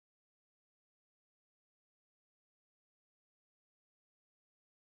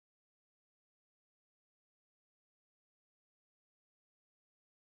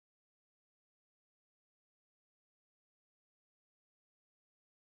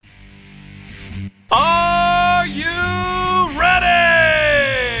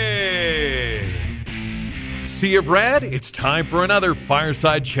Sea of Red, it's time for another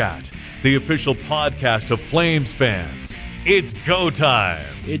Fireside Chat, the official podcast of Flames fans. It's go time.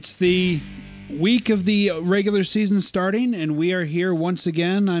 It's the week of the regular season starting, and we are here once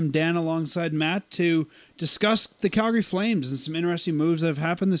again. I'm Dan alongside Matt to discuss the Calgary Flames and some interesting moves that have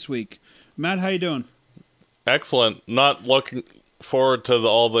happened this week. Matt, how you doing? Excellent. Not looking forward to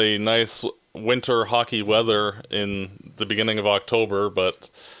all the nice winter hockey weather in the beginning of October, but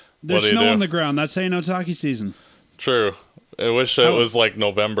there's snow on the ground. That's how you know it's hockey season. True. I wish it was like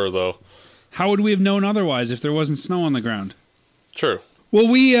November, though. How would we have known otherwise if there wasn't snow on the ground? True. Well,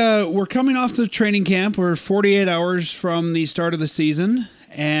 we're coming off the training camp. We're 48 hours from the start of the season,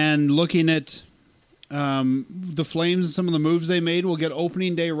 and looking at the Flames and some of the moves they made. We'll get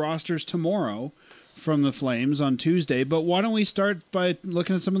opening day rosters tomorrow from the Flames on Tuesday. But why don't we start by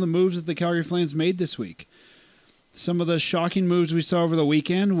looking at some of the moves that the Calgary Flames made this week? Some of the shocking moves we saw over the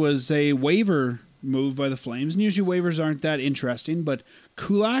weekend was a waiver move by the Flames. And usually waivers aren't that interesting, but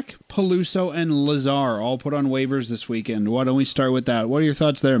Kulak, Peluso, and Lazar all put on waivers this weekend. Why don't we start with that? What are your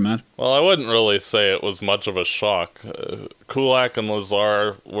thoughts there, Matt? Well, I wouldn't really say it was much of a shock. Kulak and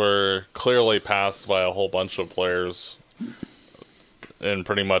Lazar were clearly passed by a whole bunch of players in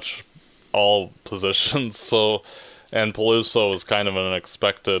pretty much all positions. And Peluso was kind of an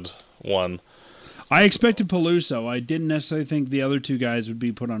expected one. I expected Peluso. I didn't necessarily think the other two guys would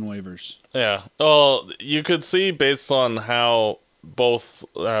be put on waivers. Yeah. Well, you could see based on how both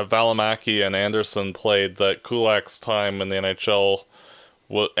Valimaki and Anderson played that Kulak's time in the NHL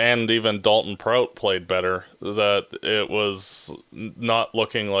and even Dalton Prout played better, that it was not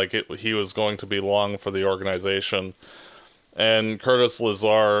looking like he was going to be long for the organization. And Curtis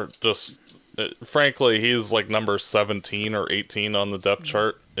Lazar, frankly, he's like number 17 or 18 on the depth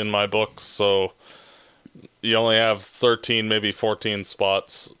chart in my books, so you only have 13, maybe 14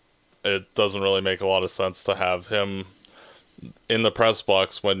 spots. It doesn't really make a lot of sense to have him in the press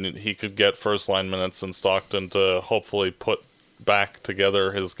box when he could get first line minutes in Stockton to hopefully put back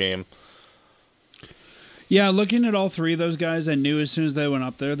together his game. Yeah, looking at all three of those guys, I knew as soon as they went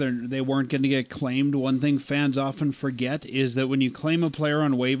up there, they weren't going to get claimed. One thing fans often forget is that when you claim a player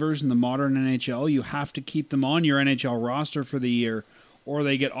on waivers in the modern NHL, you have to keep them on your NHL roster for the year, or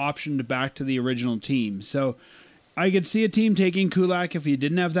they get optioned back to the original team. So I could see a team taking Kulak if you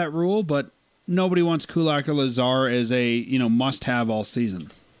didn't have that rule, but nobody wants Kulak or Lazar as a must-have all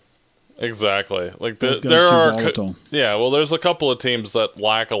season. Exactly. Like there's a couple of teams that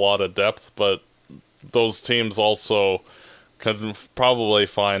lack a lot of depth, but those teams also can probably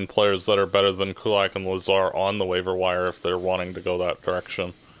find players that are better than Kulak and Lazar on the waiver wire if they're wanting to go that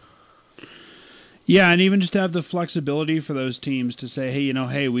direction. Yeah, and even just to have the flexibility for those teams to say,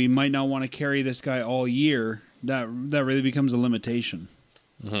 hey, we might not want to carry this guy all year, that really becomes a limitation.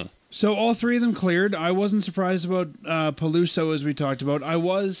 Mm-hmm. So all three of them cleared. I wasn't surprised about Peluso, as we talked about. I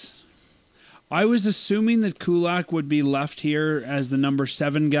was assuming that Kulak would be left here as the number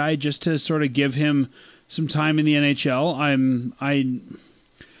 7 guy just to sort of give him some time in the NHL.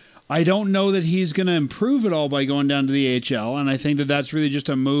 I don't know that he's going to improve at all by going down to the AHL, and I think that that's really just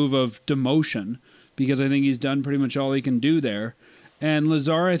a move of demotion because I think he's done pretty much all he can do there. And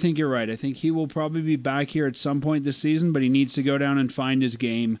Lazar, I think you're right. I think he will probably be back here at some point this season, but he needs to go down and find his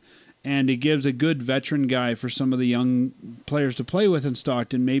game. And it gives a good veteran guy for some of the young players to play with in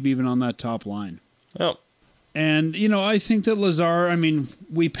Stockton, maybe even on that top line. Yep. And, I think that Lazar,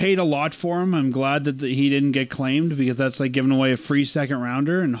 we paid a lot for him. I'm glad that he didn't get claimed because that's like giving away a free second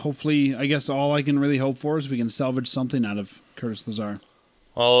rounder. And hopefully, I guess all I can really hope for is we can salvage something out of Curtis Lazar.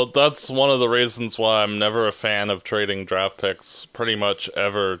 Well, that's one of the reasons why I'm never a fan of trading draft picks pretty much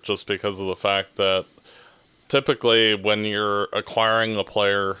ever, just because of the fact that typically when you're acquiring a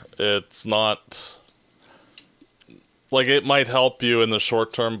player, it's not like it might help you in the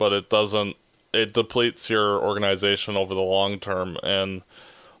short term, but it depletes your organization over the long term. And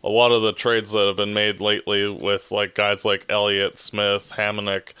a lot of the trades that have been made lately with like guys like Elliott, Smith,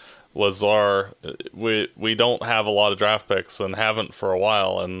 Hamonic, Lazar, we don't have a lot of draft picks and haven't for a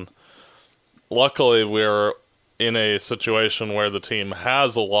while. And luckily we're in a situation where the team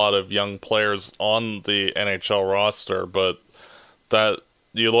has a lot of young players on the NHL roster, but that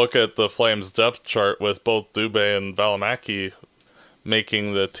you look at the Flames depth chart with both Dubé and Valimaki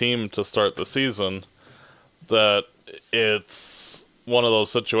making the team to start the season, that it's one of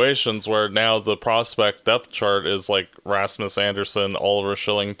those situations where now the prospect depth chart is like Rasmus Anderson, Oliver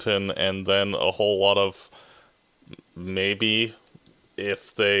Shillington, and then a whole lot of maybe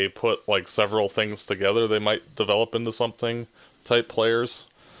if they put like several things together, they might develop into something type players.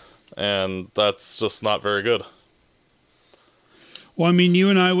 And that's just not very good. Well, I mean, you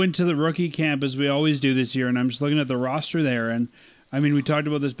and I went to the rookie camp as we always do this year, and I'm just looking at the roster there. And I mean, we talked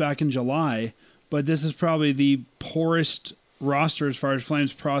about this back in July, but this is probably the poorest roster as far as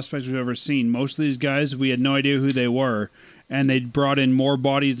Flames prospects we've ever seen. Most of these guys, we had no idea who they were, and they brought in more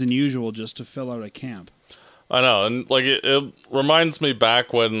bodies than usual just to fill out a camp. I know, and like it reminds me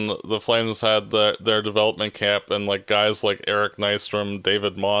back when the Flames had their development camp, and like guys like Eric Nystrom,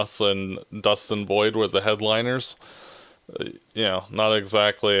 David Moss, and Dustin Boyd were the headliners. You know, not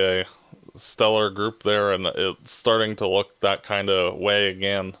exactly a stellar group there, and it's starting to look that kind of way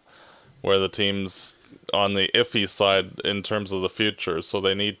again, where the team's on the iffy side in terms of the future. So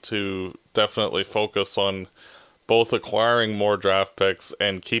they need to definitely focus on both acquiring more draft picks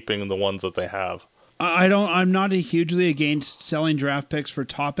and keeping the ones that they have. I'm not hugely against selling draft picks for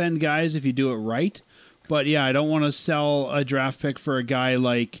top end guys if you do it right, but yeah, I don't want to sell a draft pick for a guy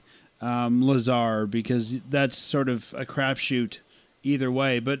like Lazar, because that's sort of a crapshoot either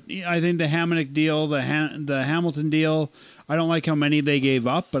way. But I think the Hamonic deal, the Hamilton deal, I don't like how many they gave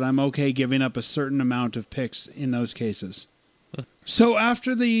up, but I'm okay giving up a certain amount of picks in those cases. So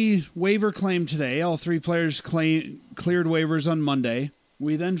after the waiver claim today, all three players cleared waivers on Monday.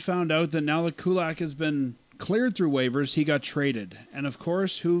 We then found out that now that Kulak has been cleared through waivers, he got traded. And of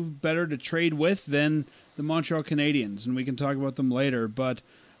course, who better to trade with than the Montreal Canadiens? And we can talk about them later, but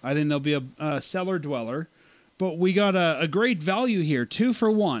I think they'll be a cellar dweller. But we got a great value here, 2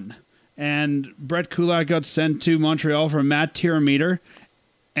 for 1. And Brett Kulak got sent to Montreal for Matt Tirameter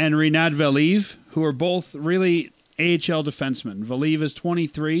and Rinat Valiv, who are both really AHL defensemen. Valiv is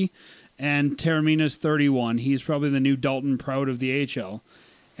 23 and Tirameter is 31. He's probably the new Dalton Proud of the AHL.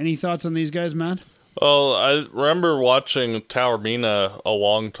 Any thoughts on these guys, Matt? Well, I remember watching Taormina a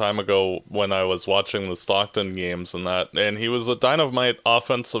long time ago when I was watching the Stockton games and he was a dynamite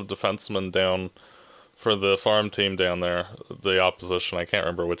offensive defenseman down for the farm team down there, the opposition. I can't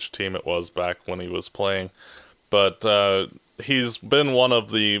remember which team it was back when he was playing, but he's been one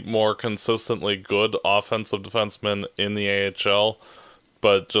of the more consistently good offensive defensemen in the AHL,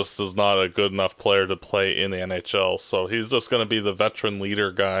 but just is not a good enough player to play in the NHL. So he's just going to be the veteran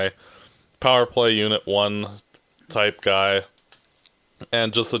leader guy, power play unit 1 type guy,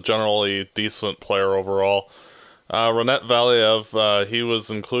 and just a generally decent player overall. Rinat Valiev, he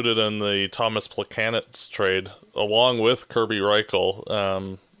was included in the Thomas Plekanec trade, along with Kirby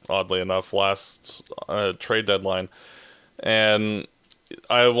Reichel, oddly enough, last trade deadline. And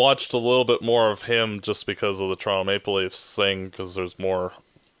I watched a little bit more of him just because of the Toronto Maple Leafs thing, because there's more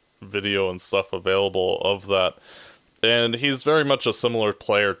video and stuff available of that. And he's very much a similar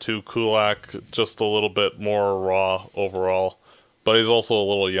player to Kulak, just a little bit more raw overall. But he's also a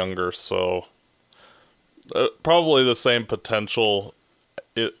little younger, so probably the same potential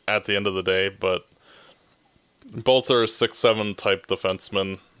at the end of the day, but both are 6'7" type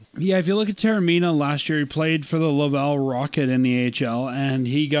defensemen. Yeah, if you look at Taormina, last year he played for the Laval Rocket in the AHL, and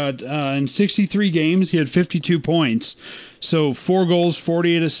he got, in 63 games, he had 52 points. So 4 goals,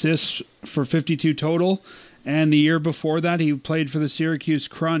 48 assists for 52 total. And the year before that, he played for the Syracuse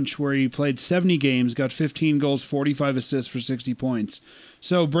Crunch, where he played 70 games, got 15 goals, 45 assists for 60 points.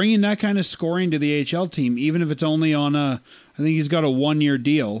 So bringing that kind of scoring to the AHL team, even if it's only on I think he's got a 1-year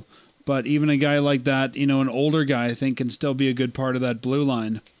deal, but even a guy like that, an older guy, I think can still be a good part of that blue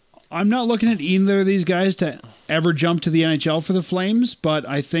line. I'm not looking at either of these guys to ever jump to the NHL for the Flames, but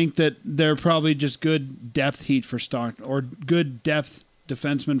I think that they're probably just good depth heat for Stockton, or good depth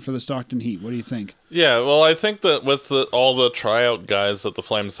defenseman for the Stockton Heat. What do you think? Yeah, well, I think that with all the tryout guys that the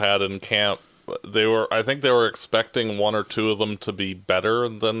Flames had in camp, I think they were expecting 1 or 2 of them to be better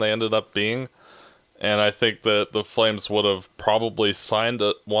than they ended up being. And I think that the Flames would have probably signed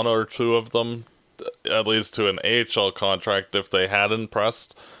 1 or 2 of them, at least to an AHL contract, if they had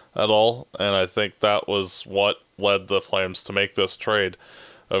impressed at all. And I think that was what led the Flames to make this trade,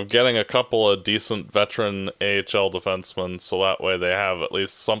 of getting a couple of decent veteran AHL defensemen, so that way they have at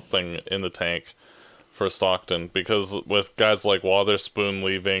least something in the tank for Stockton. Because with guys like Wotherspoon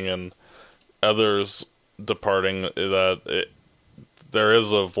leaving and others departing, there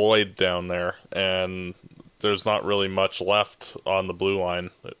is a void down there, and there's not really much left on the blue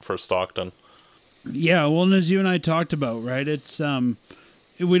line for Stockton. Yeah, well, and as you and I talked about, right, it's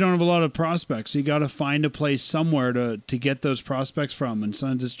we don't have a lot of prospects. So you got to find a place somewhere to get those prospects from, and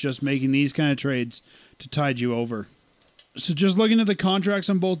sometimes it's just making these kind of trades to tide you over. So just looking at the contracts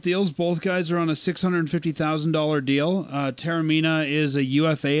on both deals, both guys are on a $650,000 deal. Taormina is a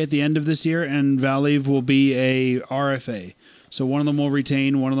UFA at the end of this year, and Valiv will be a RFA. So one of them will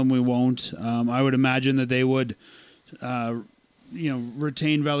retain, one of them we won't. I would imagine that they would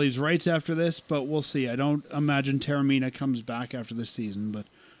retain Valley's rights after this, but we'll see. I don't imagine Taramina comes back after this season, but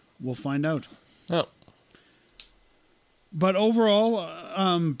we'll find out. Yep. But overall,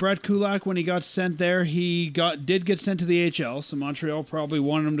 Brett Kulak, when he got sent there, did get sent to the AHL, so Montreal probably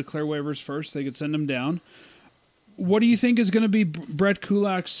wanted him to clear waivers first. They could send him down. What do you think is going to be Brett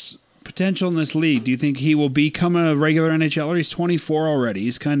Kulak's potential in this league? Do you think he will become a regular NHLer? He's 24 already.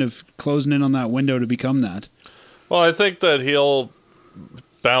 He's kind of closing in on that window to become that. Well, I think that he'll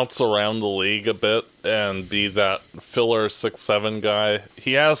bounce around the league a bit and be that filler 6'7" guy.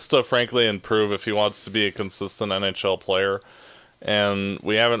 He has to, frankly, improve if he wants to be a consistent NHL player. And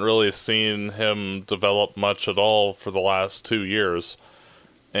we haven't really seen him develop much at all for the last 2 years.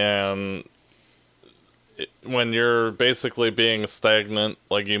 And when you're basically being stagnant,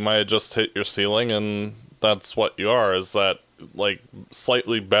 like, you might have just hit your ceiling, and that's what you are, is that, like,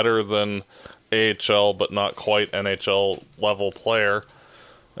 slightly better than AHL but not quite NHL level player.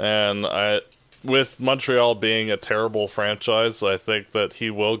 And with Montreal being a terrible franchise, I think that he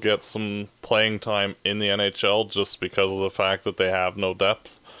will get some playing time in the NHL just because of the fact that they have no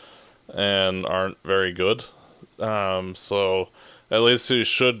depth and aren't very good. So at least he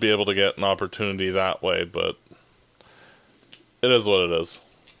should be able to get an opportunity that way, but it is what it is.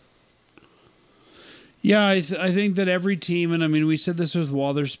 Yeah, I think that every team, and I mean, we said this with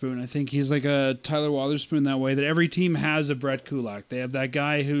Wotherspoon, I think he's like a Tyler Wotherspoon that way, that every team has a Brett Kulak. They have that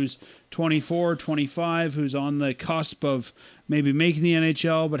guy who's 24, 25, who's on the cusp of maybe making the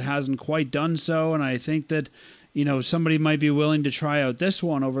NHL, but hasn't quite done so, and I think that, somebody might be willing to try out this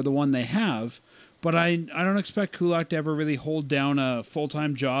one over the one they have, but I don't expect Kulak to ever really hold down a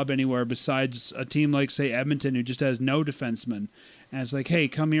full-time job anywhere besides a team like, say, Edmonton, who just has no defensemen. And it's like, hey,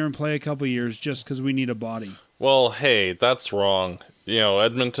 come here and play a couple years just because we need a body. Well, hey, that's wrong.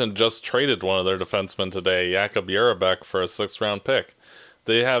 Edmonton just traded one of their defensemen today, Jakub Jarabek, for a 6th-round pick.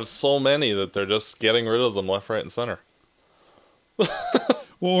 They have so many that they're just getting rid of them left, right, and center.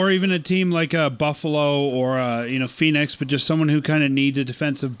 Well, or even a team like Buffalo or Phoenix, but just someone who kind of needs a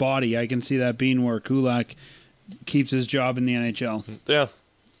defensive body. I can see that being where Kulak keeps his job in the NHL. Yeah.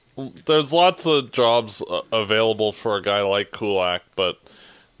 There's lots of jobs available for a guy like Kulak, but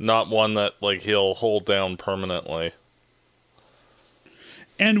not one that he'll hold down permanently.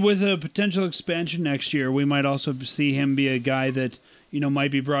 And with a potential expansion next year, we might also see him be a guy that might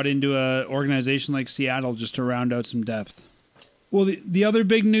be brought into an organization like Seattle just to round out some depth. Well, the other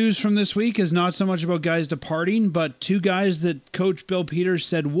big news from this week is not so much about guys departing, but 2 guys that Coach Bill Peters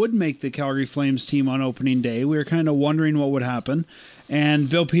said would make the Calgary Flames team on opening day. We were kind of wondering what would happen. And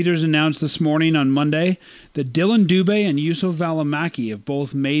Bill Peters announced this morning on Monday that Dylan Dubé and Juuso Valimaki have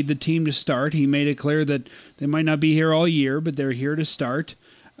both made the team to start. He made it clear that they might not be here all year, but they're here to start.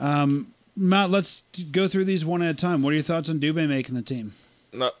 Matt, let's go through these one at a time. What are your thoughts on Dubé making the team?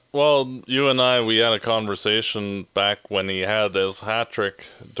 Well, you and I, we had a conversation back when he had his hat-trick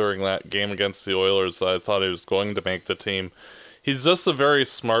during that game against the Oilers. I thought he was going to make the team. He's just a very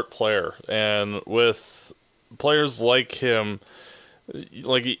smart player, and with players like him,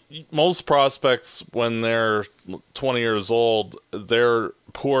 most prospects, when they're 20 years old, they're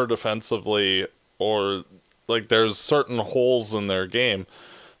poor defensively, or there's certain holes in their game.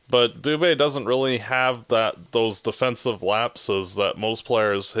 But Dubé doesn't really have those defensive lapses that most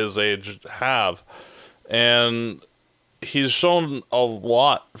players his age have. And he's shown a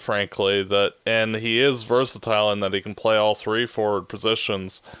lot, frankly, and he is versatile in that he can play all 3 forward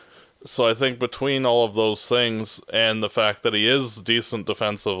positions. So I think between all of those things and the fact that he is decent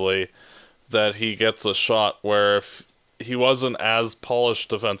defensively, that he gets a shot where if he wasn't as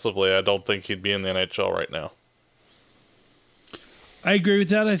polished defensively, I don't think he'd be in the NHL right now. I agree with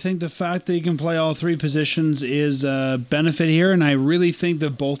that. I think the fact that he can play all 3 positions is a benefit here, and I really think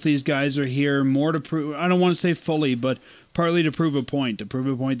that both these guys are here more to prove, I don't want to say fully, but partly to prove a point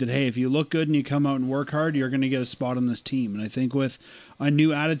that, hey, if you look good and you come out and work hard, you're going to get a spot on this team. And I think with a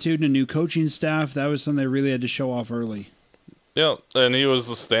new attitude and a new coaching staff, that was something they really had to show off early. Yeah, and he was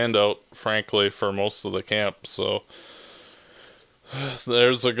a standout, frankly, for most of the camp, so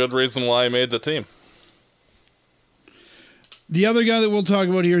there's a good reason why he made the team. The other guy that we'll talk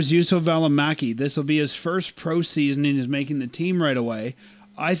about here is Juuso Valimaki. This will be his first pro season, and he's making the team right away.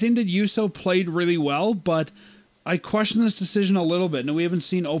 I think that Juuso played really well, but I question this decision a little bit. Now, we haven't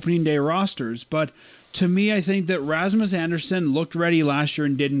seen opening day rosters, but to me, I think that Rasmus Andersson looked ready last year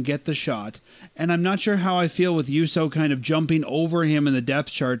and didn't get the shot. And I'm not sure how I feel with Juuso kind of jumping over him in the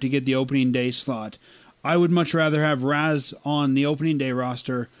depth chart to get the opening day slot. I would much rather have Raz on the opening day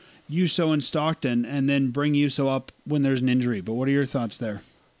roster, Juuso and Stockton, and then bring Juuso up when there's an injury. But what are your thoughts there?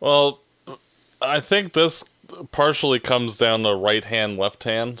 Well, I think this partially comes down to right hand, left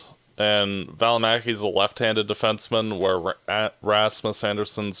hand. And Valimaki's a left-handed defenseman, where Rasmus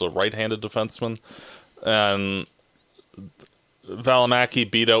Anderson's a right-handed defenseman. And Valimaki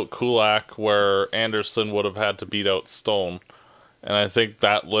beat out Kulak, where Anderson would have had to beat out Stone. And I think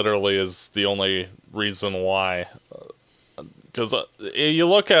that literally is the only reason why. Because you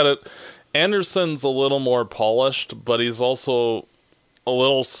look at it, Anderson's a little more polished, but he's also a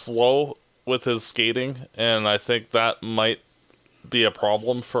little slow with his skating. And I think that might be a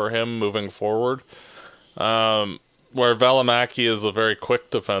problem for him moving forward. Where Valimaki is a very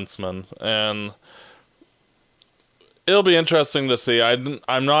quick defenseman, and it'll be interesting to see.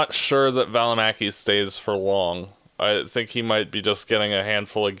 I'm not sure that Valimaki stays for long. I think he might be just getting a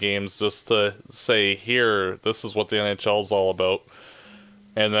handful of games just to say, here, this is what the NHL is all about,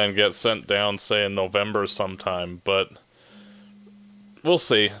 and then get sent down, say, in November sometime. But we'll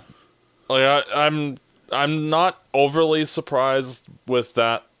see. Like, I'm not overly surprised with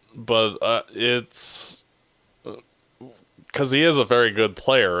that, but it's because he is a very good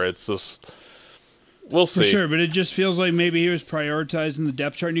player. It's just, we'll see. For sure, but it just feels like maybe he was prioritizing the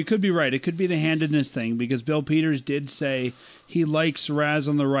depth chart. And you could be right. It could be the handedness thing, because Bill Peters did say he likes Raz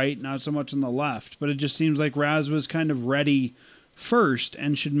on the right, not so much on the left. But it just seems like Raz was kind of ready first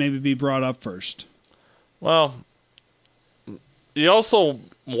and should maybe be brought up first. Well, you also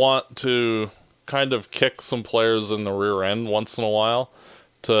want to kind of kick some players in the rear end once in a while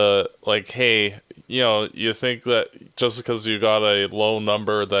to, like, hey, you think that just because you got a low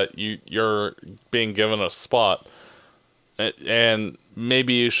number that you're being given a spot, and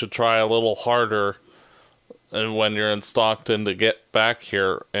maybe you should try a little harder when you're in Stockton to get back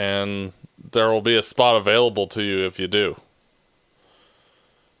here, and there will be a spot available to you if you do.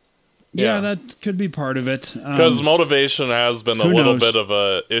 Yeah, that could be part of it. Because motivation has been a little bit of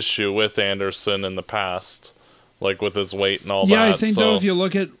a issue with Anderson in the past, like with his weight and all that. Yeah, I think though, if you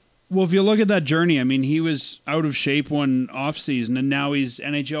look at that journey, I mean, he was out of shape one off season, and now he's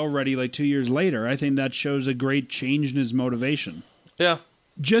NHL ready like 2 years later. I think that shows a great change in his motivation. Yeah.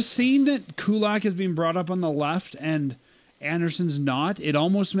 Just seeing that Kulak is being brought up on the left and Anderson's not, it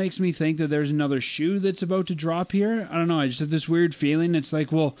almost makes me think that there's another shoe that's about to drop here. I don't know. I just have this weird feeling. It's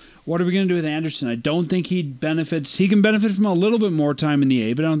like, well, what are we going to do with Anderson? I don't think he benefits. He can benefit from a little bit more time in the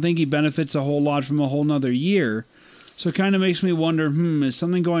A, but I don't think he benefits a whole lot from a whole nother year. So it kind of makes me wonder, is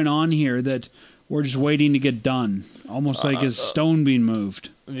something going on here that we're just waiting to get done? Almost like his Stone being moved.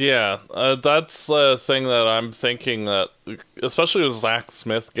 Yeah, that's a thing that I'm thinking, that, especially with Zach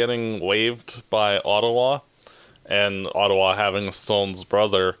Smith getting waived by Ottawa, and Ottawa having Stone's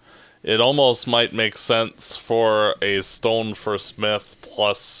brother, it almost might make sense for a Stone for Smith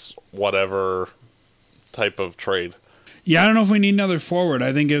plus whatever type of trade. Yeah, I don't know if we need another forward.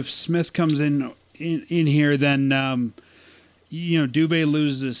 I think if Smith comes in here, then Dubé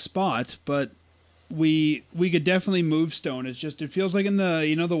loses his spot, but we could definitely move Stone. It's just, it feels like in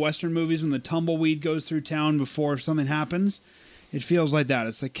the the Western movies when the tumbleweed goes through town before something happens. It feels like that.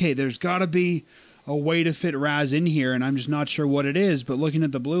 It's like, hey, there's got to be a way to fit Raz in here, and I'm just not sure what it is. But looking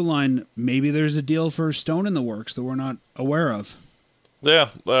at the blue line, maybe there's a deal for Stone in the works that we're not aware of. Yeah,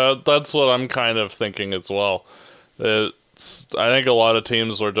 that's what I'm kind of thinking as well. I think a lot of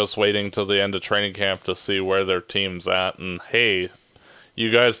teams were just waiting till the end of training camp to see where their team's at, and hey,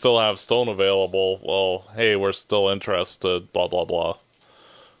 you guys still have Stone available. Well, hey, we're still interested, blah, blah, blah.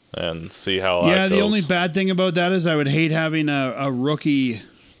 And see how that goes. Yeah, the only bad thing about that is I would hate having a rookie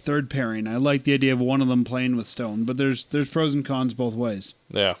third pairing. I like the idea of one of them playing with Stone, but there's pros and cons both ways.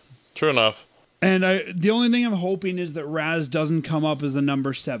 Yeah, true enough. And the only thing I'm hoping is that Raz doesn't come up as the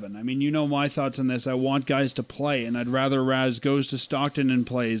number 7. I mean, you know my thoughts on this. I want guys to play, and I'd rather Raz goes to Stockton and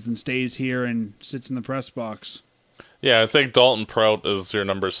plays than stays here and sits in the press box. Yeah, I think Dalton Prout is your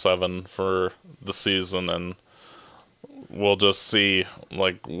number 7 for the season, and we'll just see,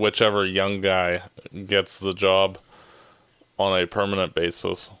 like, whichever young guy gets the job on a permanent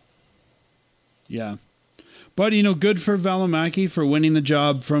basis. Yeah. But, good for Valimaki for winning the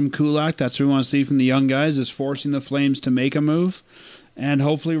job from Kulak. That's what we want to see from the young guys, is forcing the Flames to make a move. And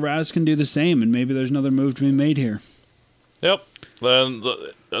hopefully Raz can do the same, and maybe there's another move to be made here. Yep. Then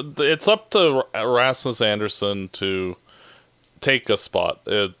it's up to Rasmus Anderson to take a spot.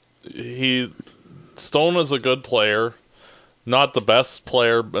 Stone is a good player, not the best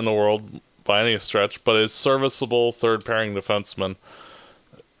player in the world by any stretch, but a serviceable third pairing defenseman.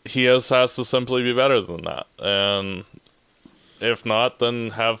 He has to simply be better than that. And if not,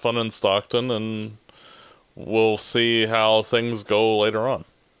 then have fun in Stockton, and we'll see how things go later on.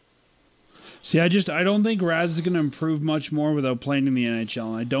 See, I don't think Raz is going to improve much more without playing in the NHL.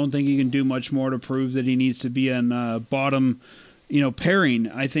 And I don't think he can do much more to prove that he needs to be in bottom,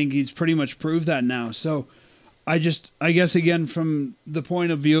 pairing. I think he's pretty much proved that now. So I guess again, from the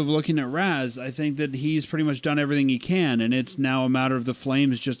point of view of looking at Raz, I think that he's pretty much done everything he can, and it's now a matter of the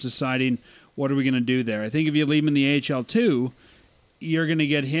Flames just deciding what are we going to do there. I think if you leave him in the AHL too, you're going to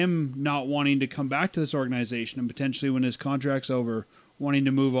get him not wanting to come back to this organization, and potentially when his contract's over, wanting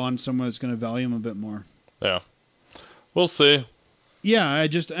to move on somewhere that's going to value him a bit more. Yeah. We'll see. Yeah,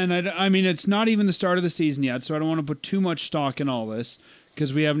 I mean, it's not even the start of the season yet, so I don't want to put too much stock in all this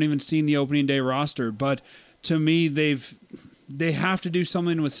because we haven't even seen the opening day roster. But to me, they have to do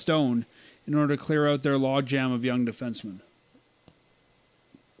something with Stone in order to clear out their logjam of young defensemen.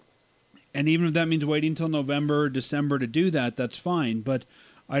 And even if that means waiting until November or December to do that, that's fine. But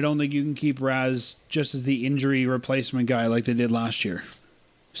I don't think you can keep Raz just as the injury replacement guy like they did last year.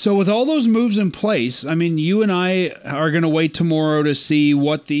 So with all those moves in place, I mean, you and I are going to wait tomorrow to see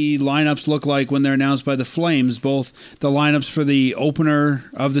what the lineups look like when they're announced by the Flames, both the lineups for the opener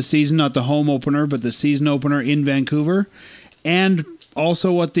of the season, not the home opener, but the season opener in Vancouver, and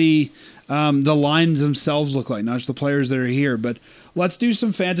also what the lines themselves look like, not just the players that are here. But let's do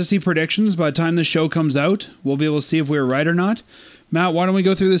some fantasy predictions. By the time the show comes out, we'll be able to see if we're right or not. Matt, why don't we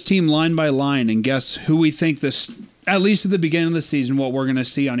go through this team line by line and guess who we think this, at least at the beginning of the season, what we're going to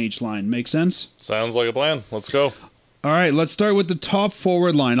see on each line. Make sense? Sounds like a plan. Let's go. All right, let's start with the top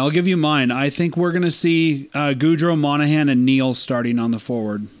forward line. I'll give you mine. I think we're going to see Gaudreau, Monahan, and Neal starting on the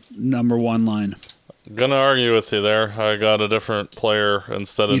forward number one line. I'm going to argue with you there. I got a different player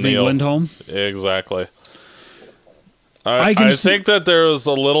instead of Neal. You think Lindholm? Exactly. I think that there is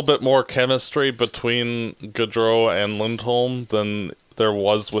a little bit more chemistry between Gaudreau and Lindholm than there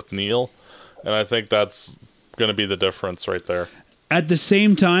was with Neal, and I think that's going to be the difference right there. At the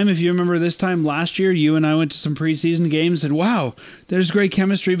same time, if you remember this time last year, you and I went to some preseason games and wow, there's great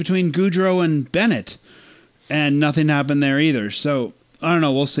chemistry between Gaudreau and Bennett, and nothing happened there either. So I don't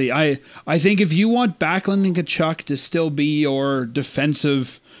know. We'll see. I think if you want Backlund and Tkachuk to still be your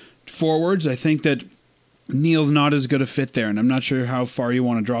defensive forwards, I think that Neal's not as good a fit there, and I'm not sure how far you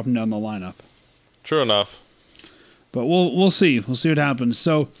want to drop him down the lineup. True enough. But we'll see. We'll see what happens.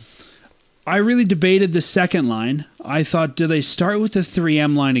 So I really debated the second line. I thought, do they start with the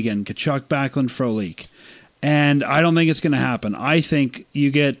 3M line again? Tkachuk, Backlund, Frolik. And I don't think it's going to happen. I think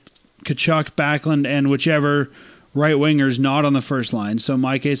you get Tkachuk, Backlund, and whichever right winger's not on the first line. So in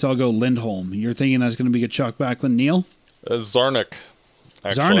my case, I'll go Lindholm. You're thinking that's going to be Tkachuk, Backlund, Neal? Zarnik.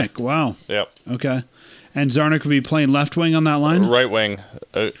 Actually. Zarnik, wow. Yep. Okay. And Zarnik would be playing left wing on that line? Right wing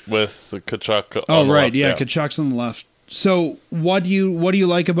with Tkachuk on the right, left. Yeah, Tkachuk's on the left. So what do you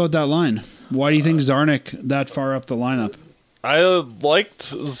like about that line? Why do you think Zarnik that far up the lineup? I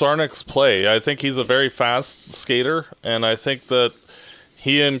liked Zarnik's play. I think he's a very fast skater, and I think that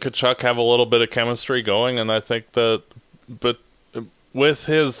he and Tkachuk have a little bit of chemistry going, and I think that but with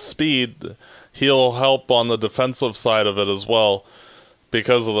his speed, he'll help on the defensive side of it as well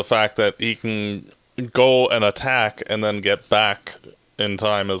because of the fact that he can go and attack and then get back in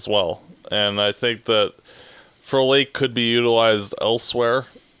time as well. And I think that Frolik could be utilized elsewhere,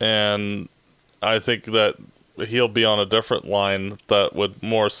 and I think that he'll be on a different line that would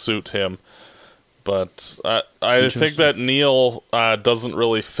more suit him. But I think that Neal doesn't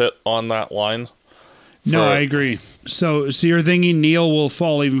really fit on that line. No, I agree. So you're thinking Neal will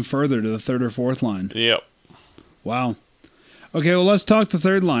fall even further to the third or fourth line? Yep. Wow. Okay, well, let's talk the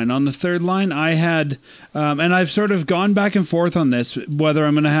third line. On the third line, I had, and I've sort of gone back and forth on this, whether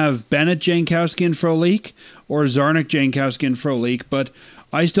I'm going to have Bennett, Jankowski, and Frolik, or Zarnik, Jankowski, and Frolik, but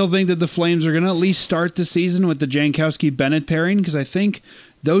I still think that the Flames are going to at least start the season with the Jankowski-Bennett pairing, because I think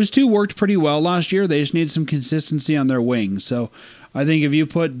those two worked pretty well last year. They just need some consistency on their wings. So I think if you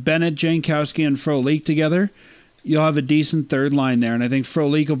put Bennett, Jankowski, and Frolik together, you'll have a decent third line there, and I think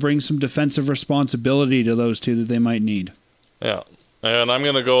Frolik will bring some defensive responsibility to those two that they might need. Yeah, and I'm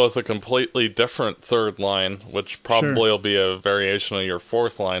going to go with a completely different third line, which probably will be a variation of your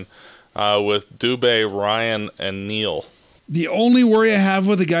fourth line, with Dubé, Ryan, and Neal. The only worry I have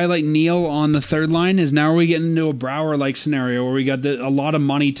with a guy like Neal on the third line is now we're getting into a Brouwer-like scenario where we got a lot of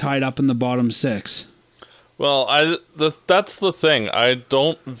money tied up in the bottom six. Well, that's the thing. I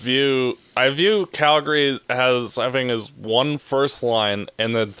view Calgary as having his one first line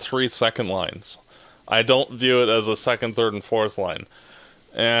and then 3 second lines. I don't view it as a second, third, and fourth line.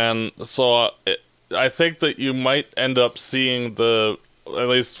 And so I think that you might end up seeing at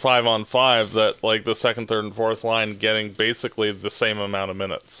least 5-on-5 that like the second, third, and fourth line getting basically the same amount of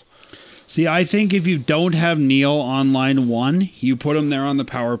minutes. See, I think if you don't have Neal on line one, you put him there on the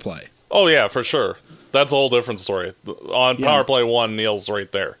power play. Oh, yeah, for sure. That's a whole different story. On Yeah. power play 1, Neil's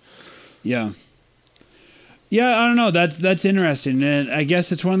right there. Yeah. Yeah, I don't know. That's interesting. And I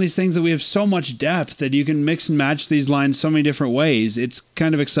guess it's one of these things that we have so much depth that you can mix and match these lines so many different ways. It's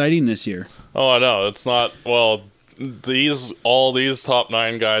kind of exciting this year. Oh, I know. It's not, well, all these top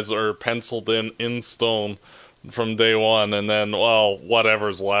 9 guys are penciled in stone from day one, and then, well,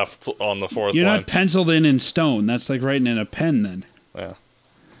 whatever's left on the fourth You're line. not penciled in stone. That's like writing in a pen then. Yeah.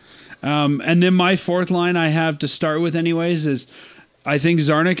 And then my fourth line I have to start with anyways is I think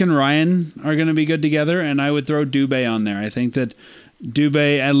Zarnik and Ryan are going to be good together, and I would throw Dubé on there. I think that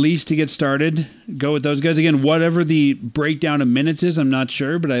Dubé, at least to get started, go with those guys. Again, whatever the breakdown of minutes is, I'm not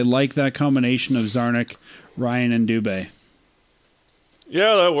sure, but I like that combination of Zarnik, Ryan, and Dubé.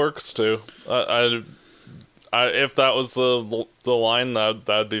 Yeah, that works too. If that was the line,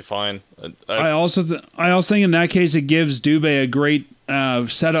 that'd be fine. I also think in that case it gives Dubé a great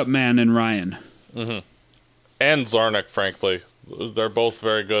setup man in Ryan. Mm-hmm. And Zarnik, frankly. They're both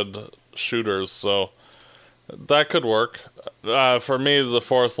very good shooters, so that could work. For me, the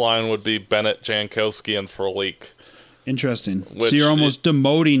fourth line would be Bennett, Jankowski, and Frolik. Interesting. So you're almost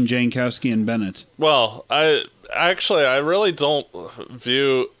demoting Jankowski and Bennett. Well, I really don't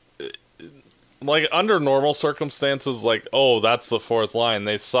view, like, under normal circumstances, like, oh, that's the fourth line,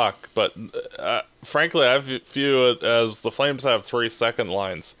 they suck. But frankly, I view it as the Flames have 3 second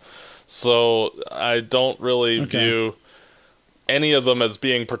lines. So I don't really view any of them as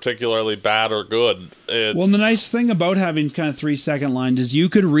being particularly bad or good. Well, the nice thing about having kind of 3 second lines is you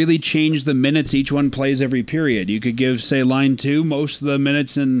could really change the minutes each one plays every period. You could give, say, line 2 most of the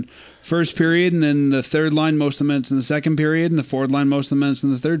minutes in first period, and then the third line most of the minutes in the second period, and the fourth line most of the minutes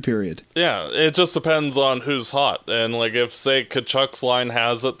in the third period. Yeah, it just depends on who's hot. And, like, if, say, Kachuk's line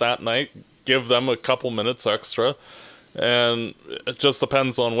has it that night, give them a couple minutes extra. And it just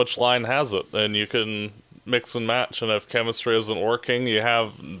depends on which line has it. And you can mix and match, and if chemistry isn't working, you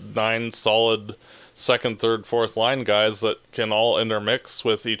have 9 solid second, third, fourth line guys that can all intermix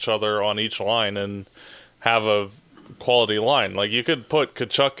with each other on each line and have a quality line. Like, you could put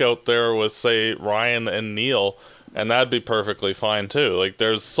Kachuk out there with, say, Ryan and Neil, and that'd be perfectly fine too. Like,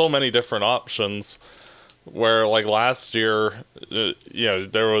 there's so many different options where, like, last year,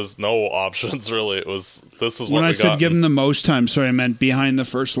 there was no options really. It was, this is what we got. When I said give them the most time, sorry, I meant behind the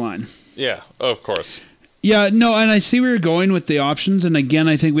first line. Yeah, of course. Yeah, no, and I see where you're going with the options, and again,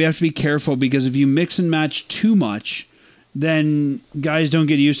 I think we have to be careful because if you mix and match too much, then guys don't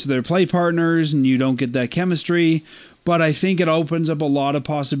get used to their play partners, and you don't get that chemistry. But I think it opens up a lot of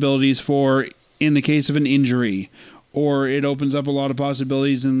possibilities for, in the case of an injury, or it opens up a lot of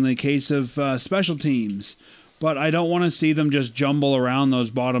possibilities in the case of special teams. But I don't want to see them just jumble around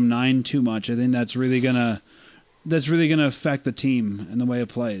those bottom 9 too much. I think that's really gonna affect the team and the way it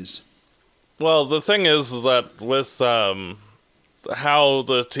plays. Well, the thing is that with how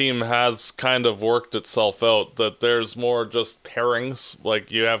the team has kind of worked itself out, that there's more just pairings.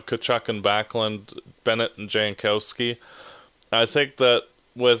 Like, you have Kachuk and Backlund, Bennett and Jankowski. I think that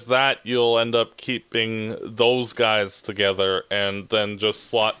with that, you'll end up keeping those guys together and then just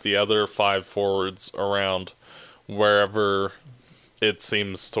slot the other 5 forwards around wherever it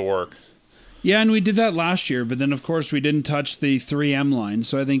seems to work. Yeah, and we did that last year, but then, of course, we didn't touch the 3M line,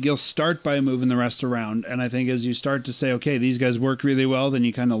 so I think you'll start by moving the rest around, and I think as you start to say, okay, these guys work really well, then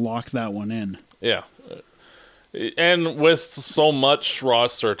you kind of lock that one in. Yeah. And with so much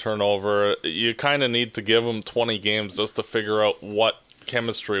roster turnover, you kind of need to give them 20 games just to figure out what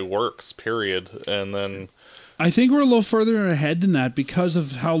chemistry works, period, and then... I think we're a little further ahead than that because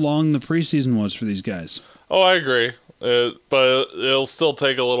of how long the preseason was for these guys. Oh, I agree. But it'll still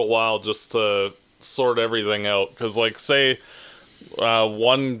take a little while just to sort everything out. Because, like, say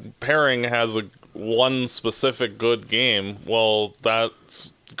one pairing has one specific good game. Well,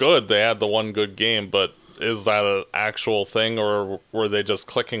 that's good. They had the one good game, but is that an actual thing, or were they just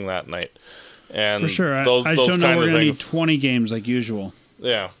clicking that night? And for sure. I those don't know we're going to need things, 20 games like usual.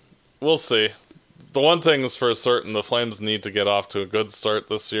 Yeah, we'll see. The one thing is for certain, the Flames need to get off to a good start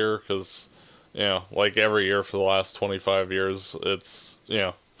this year because... like every year for the last 25 years, it's,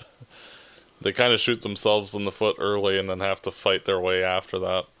 they kind of shoot themselves in the foot early and then have to fight their way after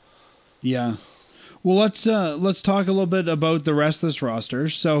that. Yeah. Well, let's talk a little bit about the rest of this roster.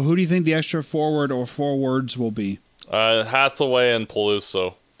 So who do you think the extra forward or forwards will be? Hathaway and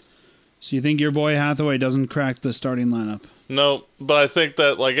Peluso. So you think your boy Hathaway doesn't crack the starting lineup? No, but I think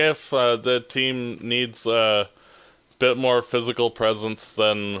that, like, if the team needs... bit more physical presence,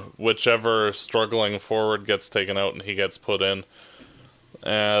 than whichever struggling forward gets taken out and he gets put in.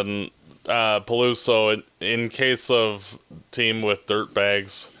 And Peluso, in case of team with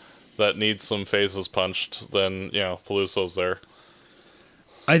dirtbags, that needs some faces punched, then, Peluso's there.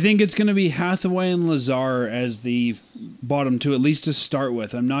 I think it's going to be Hathaway and Lazar as the bottom two, at least to start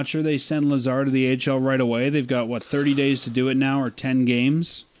with. I'm not sure they send Lazar to the AHL right away. They've got, 30 days to do it now, or 10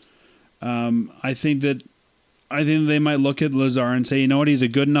 games. I think they might look at Lazar and say, you know what, he's a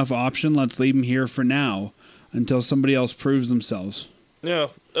good enough option. Let's leave him here for now until somebody else proves themselves. Yeah,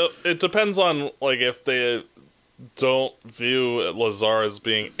 it depends on, if they don't view Lazar as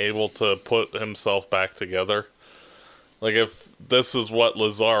being able to put himself back together. If this is what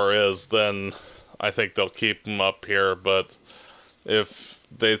Lazar is, then I think they'll keep him up here. But if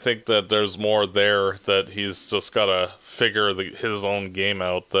they think that there's more there, that he's just got to figure his own game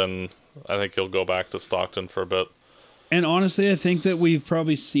out, then I think he'll go back to Stockton for a bit. And honestly, I think that we've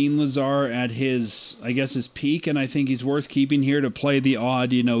probably seen Lazar at his peak, and I think he's worth keeping here to play the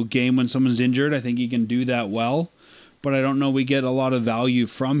odd, game when someone's injured. I think he can do that well. But I don't know we get a lot of value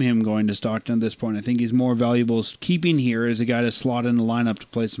from him going to Stockton at this point. I think he's more valuable keeping here as a guy to slot in the lineup to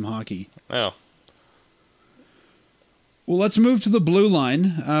play some hockey. Yeah. Well, let's move to the blue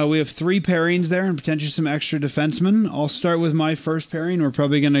line. We have 3 pairings there and potentially some extra defensemen. I'll start with my first pairing. We're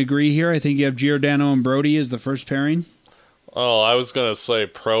probably going to agree here. I think you have Giordano and Brody as the first pairing. Oh, I was going to say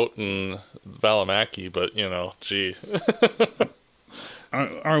Prout and Valimaki, but, gee.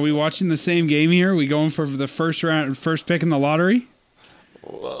 Are we watching the same game here? Are we going for the first pick in the lottery?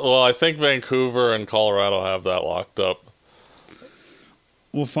 Well, I think Vancouver and Colorado have that locked up.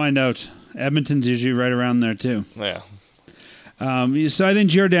 We'll find out. Edmonton's usually right around there, too. Yeah. So I think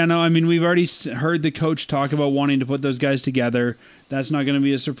Giordano, we've already heard the coach talk about wanting to put those guys together. That's not going to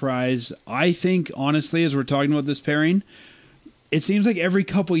be a surprise. I think, honestly, as we're talking about this pairing, it seems like every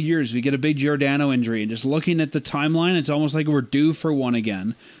couple years we get a big Giordano injury. And just looking at the timeline, it's almost like we're due for one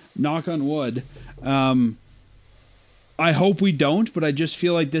again. Knock on wood. I hope we don't, but I just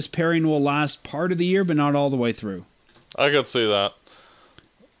feel like this pairing will last part of the year, but not all the way through. I could see that.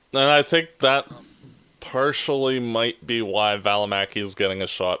 And I think that partially might be why Valimaki is getting a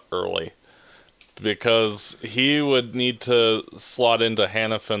shot early. Because he would need to slot into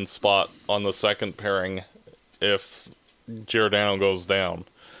Hannafin's spot on the second pairing if Giordano goes down.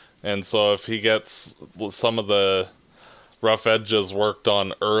 And so if he gets some of the rough edges worked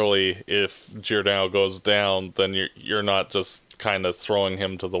on early, if Giordano goes down, then you're not just kind of throwing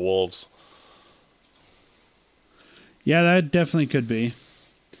him to the wolves. Yeah, that definitely could be.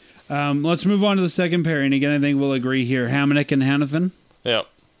 Let's move on to the second pairing. Again, I think we'll agree here. Hamonic and Hannafin. Yep.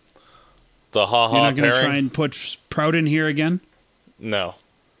 The ha-ha You're not going to pairing. try and put Prout in here again? No.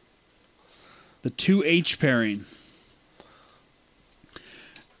 The 2H pairing.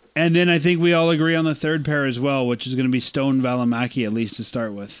 And then I think we all agree on the third pair as well, which is going to be Stone Valimaki, at least to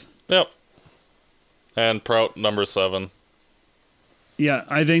start with. Yep. And Prout, number 7. Yeah,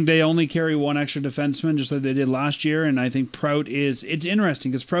 I think they only carry one extra defenseman, just like they did last year, and I think Prout is... It's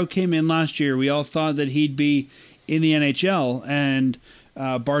interesting, because Prout came in last year. We all thought that he'd be in the NHL, and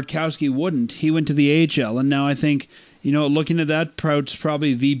Bartkowski wouldn't. He went to the AHL, and now I think, looking at that, Prout's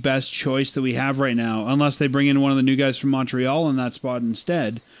probably the best choice that we have right now, unless they bring in one of the new guys from Montreal in that spot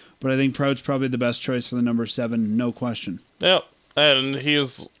instead. But I think Prout's probably the best choice for the number 7, no question. Yep, and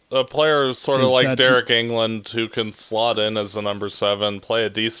he's a player sort of like Derek England who can slot in as a number 7, play a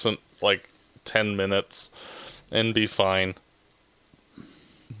decent, 10 minutes, and be fine.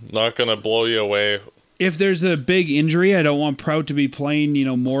 Not going to blow you away. If there's a big injury, I don't want Prout to be playing,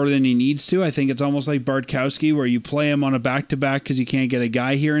 more than he needs to. I think it's almost like Bartkowski, where you play him on a back-to-back because you can't get a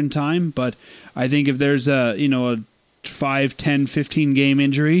guy here in time. But I think if there's a 5, 10, 15 game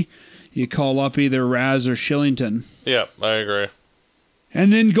injury, you call up either Raz or Shillington. Yeah, I agree.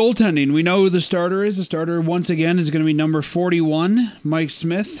 And then goaltending. We know who the starter is. The starter, once again, is going to be number 41, Mike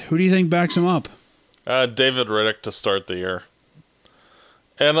Smith. Who do you think backs him up? David Riddick to start the year.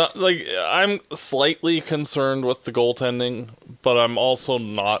 And, I'm slightly concerned with the goaltending, but I'm also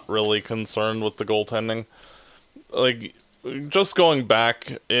not really concerned with the goaltending. Just going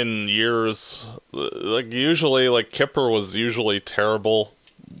back in years, usually, Kipper was usually terrible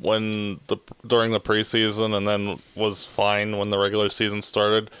during the preseason and then was fine when the regular season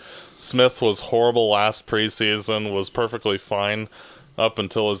started. Smith was horrible last preseason, was perfectly fine up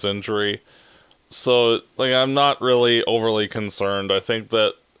until his injury. So, I'm not really overly concerned. I think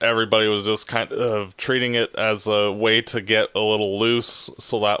that everybody was just kind of treating it as a way to get a little loose,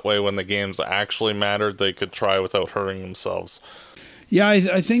 so that way when the games actually mattered, they could try without hurting themselves. Yeah,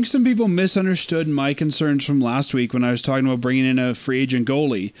 I think some people misunderstood my concerns from last week when I was talking about bringing in a free agent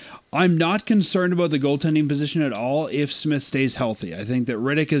goalie. I'm not concerned about the goaltending position at all if Smith stays healthy. I think that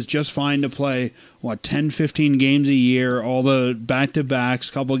Rittich is just fine to play, 10, 15 games a year, all the back-to-backs,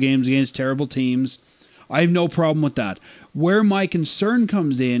 couple games against terrible teams. I have no problem with that. Where my concern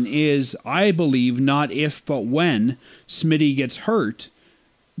comes in is, I believe, not if but when Smitty gets hurt,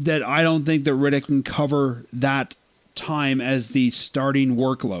 that I don't think that Rittich can cover that time as the starting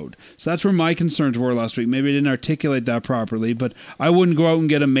workload. So that's where my concerns were last week. Maybe I didn't articulate that properly, but I wouldn't go out and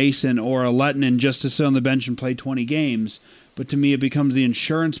get a Mason or a Lettinen just to sit on the bench and play 20 games. But to me, it becomes the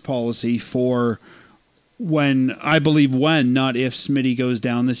insurance policy for when, not if, Smitty goes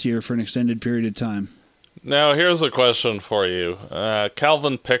down this year for an extended period of time. Now, here's a question for you.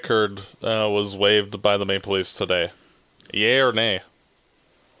 Calvin Pickard was waived by the Maple Leafs today. Yay or nay?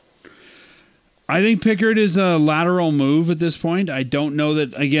 I think Pickard is a lateral move at this point. I don't know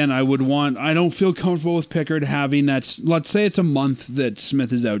that, again, I don't feel comfortable with Pickard having that. Let's say it's a month that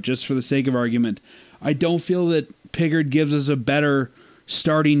Smith is out, just for the sake of argument. I don't feel that Pickard gives us a better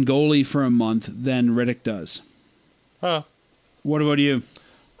starting goalie for a month than Rittich does. Huh. What about you?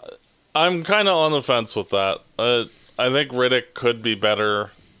 I'm kind of on the fence with that. I think Rittich could be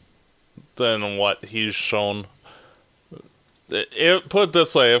better than what he's shown. Put it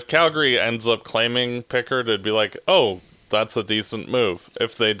this way, if Calgary ends up claiming Pickard, it'd be like, oh, that's a decent move.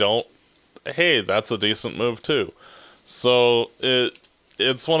 If they don't, hey, that's a decent move too. So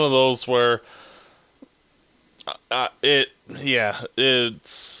it's one of those where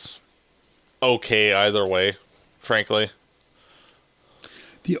it's okay either way, frankly.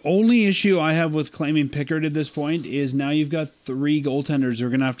 The only issue I have with claiming Pickard at this point is now you've got 3 goaltenders who are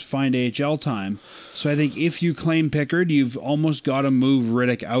going to have to find AHL time. So I think if you claim Pickard, you've almost got to move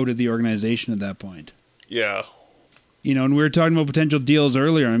Rittich out of the organization at that point. Yeah. And we were talking about potential deals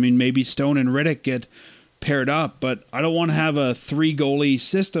earlier. I mean, maybe Stone and Rittich get paired up, but I don't want to have a 3-goalie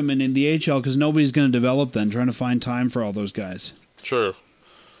system in the AHL because nobody's going to develop then, trying to find time for all those guys. Sure.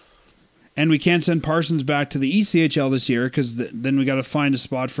 And we can't send Parsons back to the ECHL this year because then we got to find a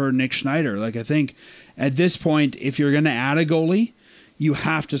spot for Nick Schneider. Like, I think at this point, if you're going to add a goalie, you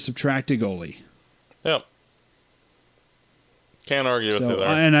have to subtract a goalie. Yep. Can't argue with you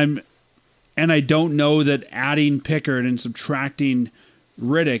there. And I don't know that adding Pickard and subtracting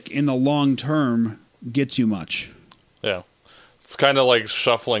Rittich in the long term gets you much. Yeah. It's kind of like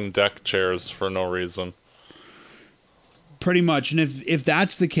shuffling deck chairs for no reason. Pretty much. And if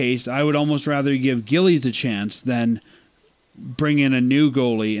that's the case, I would almost rather give Gillies a chance than bring in a new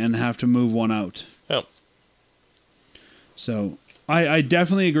goalie and have to move one out. Yep. So I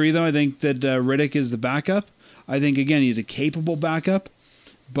definitely agree, though. I think that Rittich is the backup. I think, again, he's a capable backup.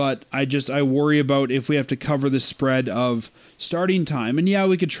 But I worry about if we have to cover the spread of starting time. And yeah,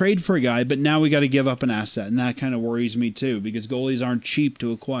 we could trade for a guy, but now we got to give up an asset. And that kind of worries me, too, because goalies aren't cheap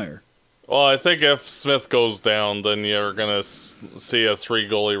to acquire. Well, I think if Smith goes down, then you're going to see a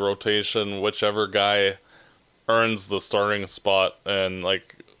 3-goalie rotation, whichever guy earns the starting spot, and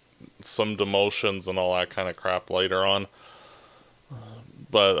like some demotions and all that kind of crap later on.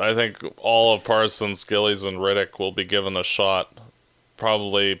 But I think all of Parsons, Gillies, and Rittich will be given a shot.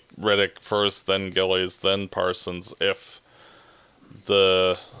 Probably Rittich first, then Gillies, then Parsons, if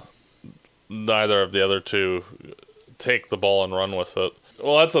neither of the other two take the ball and run with it.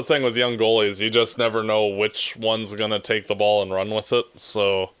 Well, that's the thing with young goalies. You just never know which one's going to take the ball and run with it.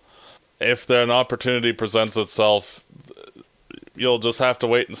 So if an opportunity presents itself, you'll just have to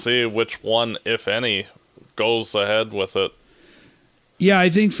wait and see which one, if any, goes ahead with it. Yeah,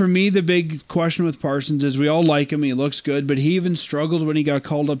 I think for me, the big question with Parsons is we all like him. He looks good, but he even struggled when he got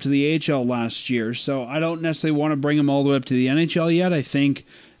called up to the AHL last year. So I don't necessarily want to bring him all the way up to the NHL yet. I think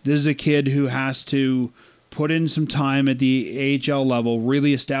this is a kid who has to put in some time at the AHL level,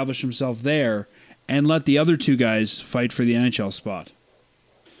 really establish himself there, and let the other 2 guys fight for the NHL spot.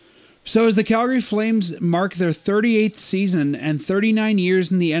 So as the Calgary Flames mark their 38th season and 39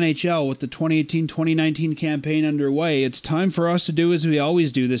 years in the NHL with the 2018-2019 campaign underway, it's time for us to do as we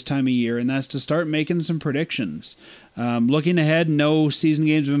always do this time of year, and that's to start making some predictions. Looking ahead, no season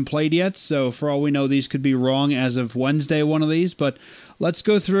games have been played yet, so for all we know, these could be wrong as of Wednesday, one of these, but let's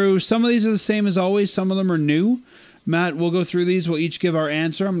go through. Some of these are the same as always. Some of them are new. Matt, we'll go through these. We'll each give our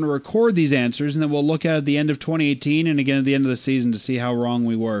answer. I'm going to record these answers, and then we'll look at the end of 2018 and again at the end of the season to see how wrong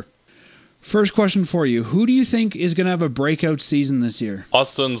we were. First question for you. Who do you think is going to have a breakout season this year?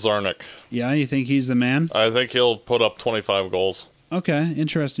 Austin Czarnik. Yeah, you think he's the man? I think he'll put up 25 goals. Okay,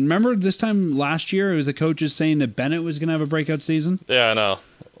 interesting. Remember this time last year, it was the coaches saying that Bennett was going to have a breakout season? Yeah, I know.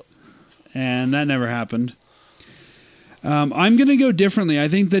 And that never happened. I'm going to go differently. I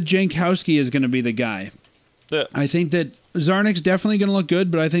think that Jankowski is going to be the guy. Yeah. I think that Zarnik's definitely going to look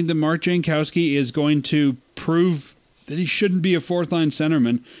good, but I think that Mark Jankowski is going to prove that he shouldn't be a fourth-line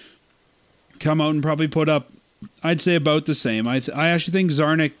centerman. Come out and probably put up, I'd say, about the same. I actually think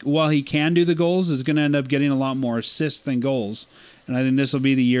Zarnik, while he can do the goals, is going to end up getting a lot more assists than goals. And I think this will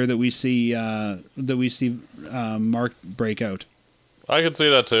be the year that we see Mark break out. I could see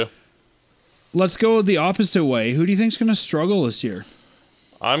that too. Let's go the opposite way. Who do you think is going to struggle this year?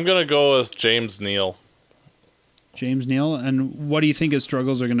 I'm going to go with James Neal. James Neal? And what do you think his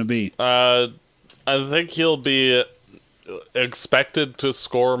struggles are going to be? I think he'll be expected to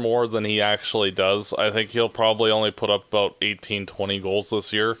score more than he actually does. I think he'll probably only put up about 18, 20 goals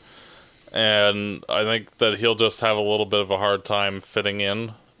this year. And I think that he'll just have a little bit of a hard time fitting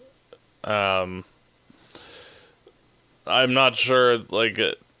in. I'm not sure,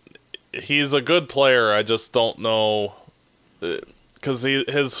 he's a good player. I just don't know, because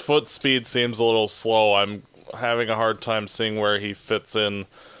his foot speed seems a little slow. I'm having a hard time seeing where he fits in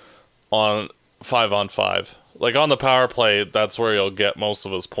on 5-on-5. Like on the power play, that's where he'll get most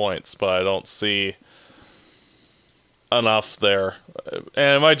of his points, but I don't see enough there.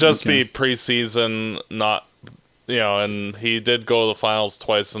 And it might just be preseason, not, and he did go to the finals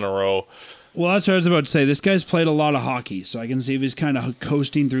twice in a row. Well, that's what I was about to say. This guy's played a lot of hockey, so I can see if he's kind of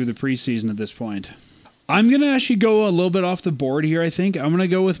coasting through the preseason at this point. I'm going to actually go a little bit off the board here, I think. I'm going to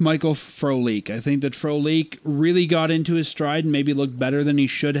go with Michael Frolik. I think that Frolik really got into his stride and maybe looked better than he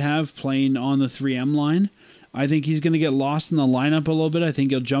should have playing on the 3M line. I think he's going to get lost in the lineup a little bit. I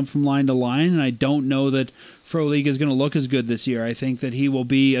think he'll jump from line to line, and I don't know that Frolik is going to look as good this year. I think that he will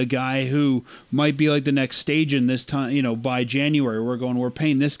be a guy who might be like the next stage in this time, by January. We're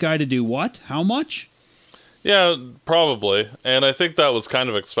paying this guy to do what? How much? Yeah, probably. And I think that was kind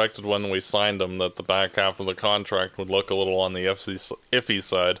of expected when we signed him, that the back half of the contract would look a little on the iffy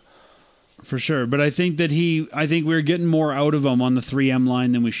side. For sure. But I think that we're getting more out of him on the 3M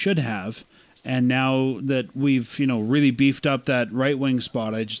line than we should have. And now that we've, really beefed up that right wing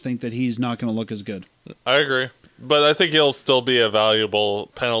spot, I just think that he's not going to look as good. I agree. But I think he'll still be a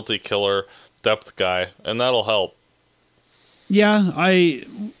valuable penalty killer depth guy, and that'll help. Yeah,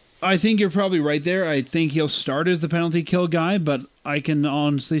 I think you're probably right there. I think he'll start as the penalty kill guy, but I can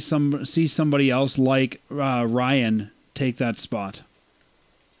honestly see somebody else like Ryan take that spot.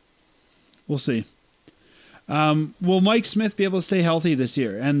 We'll see. Will Mike Smith be able to stay healthy this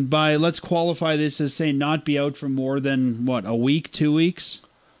year? And let's qualify this as saying not be out for more than, a week, 2 weeks?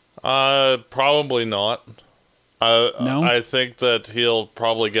 Probably not. No? I think that he'll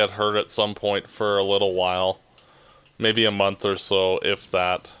probably get hurt at some point for a little while. Maybe a month or so, if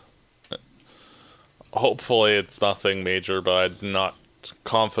that. Hopefully it's nothing major, but I'm not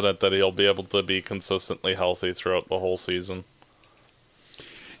confident that he'll be able to be consistently healthy throughout the whole season.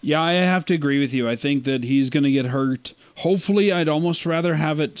 Yeah, I have to agree with you. I think that he's going to get hurt. Hopefully, I'd almost rather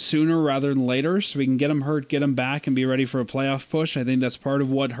have it sooner rather than later so we can get him hurt, get him back, and be ready for a playoff push. I think that's part of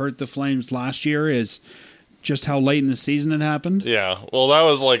what hurt the Flames last year is just how late in the season it happened. Yeah, well, that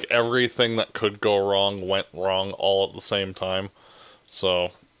was like everything that could go wrong went wrong all at the same time.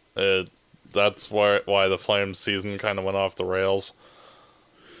 So that's why the Flames season kind of went off the rails.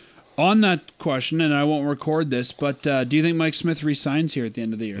 On that question, and I won't record this, but do you think Mike Smith resigns here at the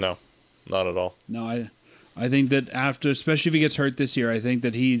end of the year? No, not at all. No, I think that after, especially if he gets hurt this year, I think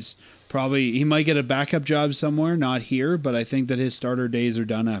that he might get a backup job somewhere, not here, but I think that his starter days are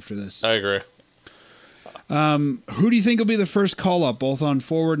done after this. I agree. Who do you think will be the first call-up, both on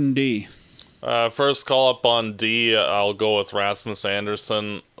forward and D? First call-up on D, I'll go with Rasmus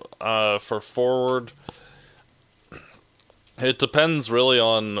Andersson. For forward, it depends really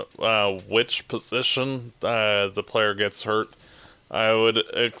on which position the player gets hurt. I would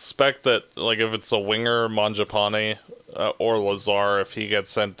expect that, if it's a winger, Mangiapane or Lazar, if he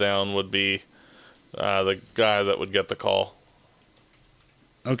gets sent down, would be the guy that would get the call.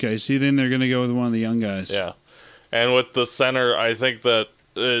 Okay, so you think they're going to go with one of the young guys? Yeah, and with the center, I think that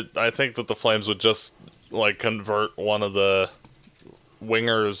the Flames would just convert one of the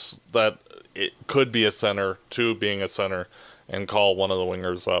wingers that it could be a center to being a center and call one of the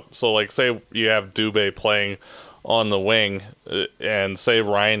wingers up. So, say you have Dubé playing on the wing, and say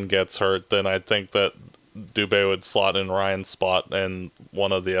Ryan gets hurt, then I think that Dubé would slot in Ryan's spot, and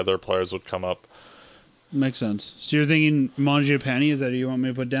one of the other players would come up. Makes sense. So you're thinking Mangiapane? Is that who you want me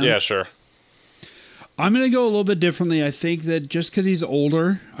to put down? Yeah, sure. I'm going to go a little bit differently. I think that just because he's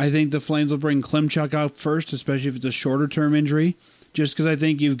older, I think the Flames will bring Klimchuk up first, especially if it's a shorter-term injury, just because I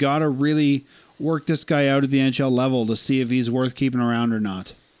think you've got to really work this guy out at the NHL level to see if he's worth keeping around or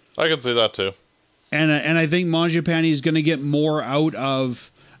not. I can see that too. And I think Mangiapane is going to get more out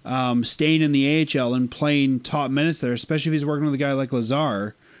of staying in the AHL and playing top minutes there, especially if he's working with a guy like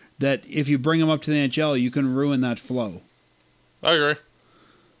Lazar, that if you bring him up to the NHL, you can ruin that flow. I agree.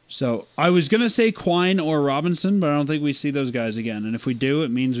 So I was going to say Quine or Robinson, but I don't think we see those guys again. And if we do,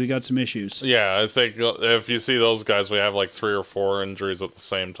 it means we got some issues. Yeah, I think if you see those guys, we have like 3 or 4 injuries at the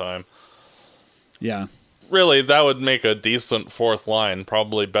same time. Yeah. Really, that would make a decent fourth line,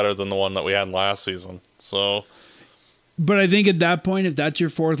 probably better than the one that we had last season. So, but I think at that point, if that's your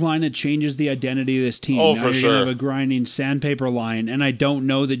fourth line, it changes the identity of this team. Oh, now for you're sure. Gonna have a grinding sandpaper line, and I don't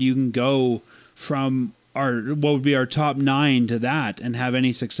know that you can go from what would be our top 9 to that and have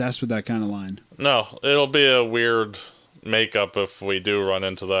any success with that kind of line. no, it'll be a weird makeup if we do run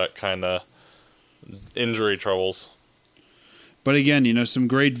into that kind of injury troubles. But again, some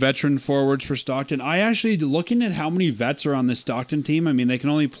great veteran forwards for Stockton. I actually, looking at how many vets are on this Stockton team, I mean, they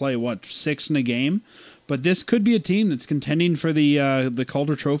can only play, 6 in a game? But this could be a team that's contending for the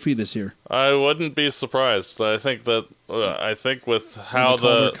Calder Trophy this year. I wouldn't be surprised. I think with how the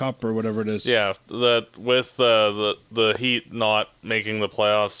Calder Cup or whatever it is. Yeah, that with the Heat not making the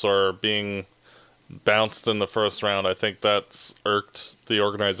playoffs or being bounced in the first round, I think that's irked the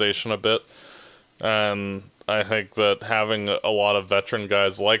organization a bit. And I think that having a lot of veteran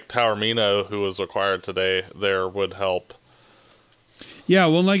guys like Taormina, who was acquired today, there would help. Yeah,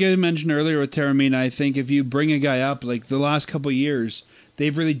 well, like I mentioned earlier with Taormina, I think if you bring a guy up, like the last couple of years,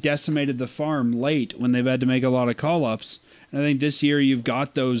 they've really decimated the farm late when they've had to make a lot of call-ups. And I think this year you've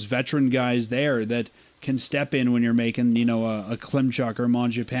got those veteran guys there that can step in when you're making, a Klimchuk or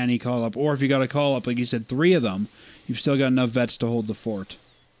Mangiapane call-up. Or if you got a call-up, like you said, 3 of them, you've still got enough vets to hold the fort.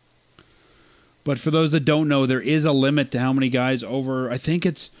 But for those that don't know, there is a limit to how many guys over, I think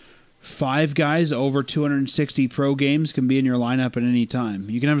it's 5 guys over 260 pro games can be in your lineup at any time.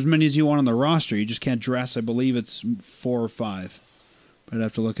 You can have as many as you want on the roster. You just can't dress. I believe it's 4 or 5. But I'd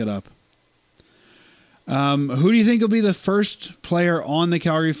have to look it up. Who do you think will be the first player on the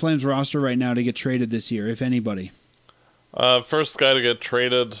Calgary Flames roster right now to get traded this year, if anybody? First guy to get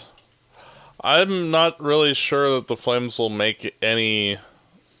traded. I'm not really sure that the Flames will make any...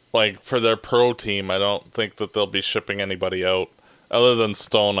 Like, for their pro team, I don't think that they'll be shipping anybody out. Other than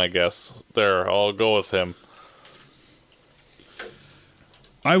Stone, I guess. There, I'll go with him.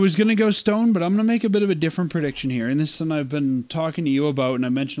 I was going to go Stone, but I'm going to make a bit of a different prediction here. And this is something I've been talking to you about and I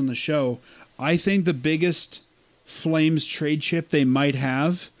mentioned on the show. I think the biggest Flames trade chip they might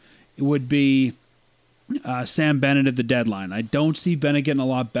have would be Sam Bennett at the deadline. I don't see Bennett getting a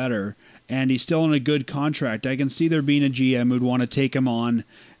lot better, and he's still on a good contract. I can see there being a GM who'd want to take him on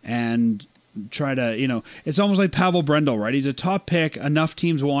and try to, it's almost like Pavel Brendel, right? He's a top pick. Enough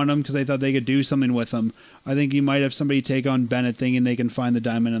teams want him because they thought they could do something with him. I think you might have somebody take on Bennett thinking they can find the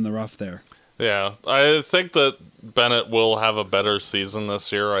diamond in the rough there. Yeah, I think that Bennett will have a better season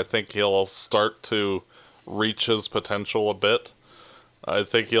this year. I think he'll start to reach his potential a bit. I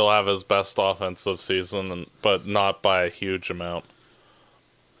think he'll have his best offensive season, but not by a huge amount.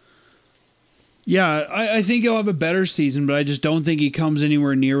 Yeah, I think he'll have a better season, but I just don't think he comes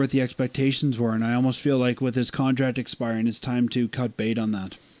anywhere near what the expectations were, and I almost feel like with his contract expiring, it's time to cut bait on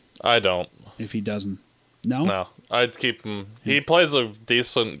that. I don't. If he doesn't. No? No, I'd keep him. He plays a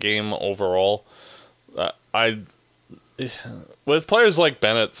decent game overall. With players like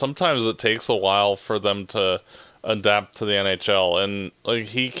Bennett, sometimes it takes a while for them to adapt to the NHL, and like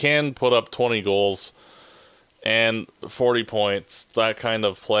he can put up 20 goals and 40 points, that kind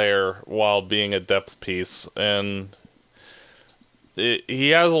of player, while being a depth piece. And he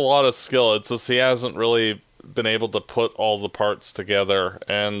has a lot of skill. It's just he hasn't really been able to put all the parts together.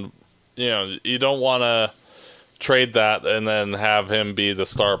 And, you don't want to trade that and then have him be the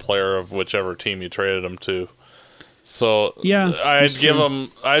star player of whichever team you traded him to. So yeah,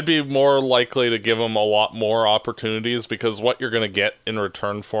 I'd be more likely to give him a lot more opportunities, because what you're going to get in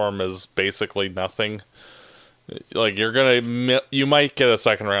return for him is basically nothing. Like you might get a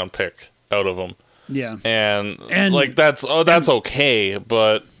second round pick out of him. Yeah. And like that's okay,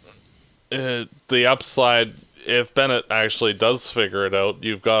 but the upside, if Bennett actually does figure it out,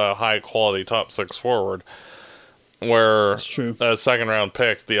 you've got a high quality top 6 forward. Where a second round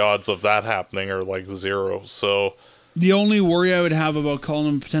pick, the odds of that happening are like 0. So the only worry I would have about calling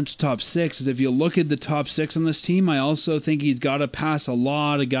him a potential top 6 is if you look at the top 6 on this team, I also think he's got to pass a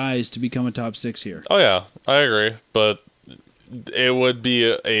lot of guys to become a top 6 here. Oh yeah, I agree, but it would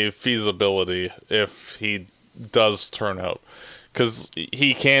be a feasibility if he does turn out, because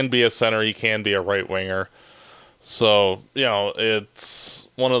he can be a center, he can be a right winger. So it's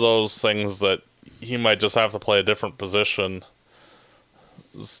one of those things that he might just have to play a different position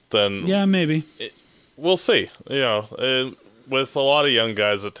than... Yeah, maybe. we'll see. With a lot of young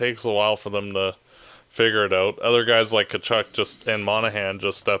guys, it takes a while for them to figure it out. Other guys like Kachuk and Monahan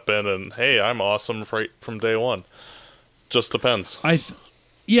just step in and, hey, I'm awesome right from day one. Just depends.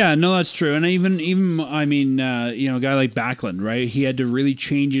 Yeah, no, that's true. And even I mean, a guy like Backlund, right? He had to really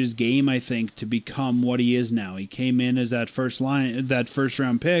change his game, I think, to become what he is now. He came in as that first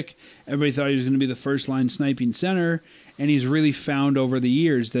round pick. Everybody thought he was going to be the first line sniping center, and he's really found over the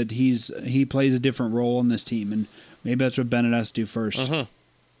years that he plays a different role on this team, and maybe that's what Bennett has to do first. Mm-hmm.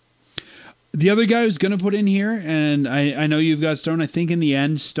 The other guy who's going to put in here, and I know you've got Stone. I think in the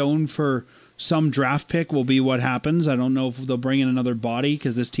end, Stone for some draft pick will be what happens. I don't know if they'll bring in another body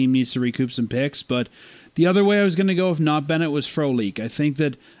because this team needs to recoup some picks. But the other way I was going to go, if not Bennett, was Frolik. I think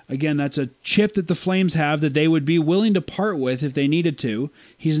that, again, that's a chip that the Flames have that they would be willing to part with if they needed to.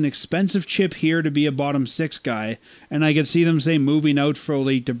 He's an expensive chip here to be a bottom six guy. And I could see them, say, moving out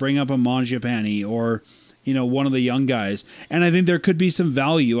Frolik to bring up a Mangiapane or one of the young guys. And I think there could be some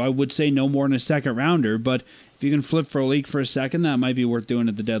value. I would say no more than a second rounder. But if you can flip Frolik for a second, that might be worth doing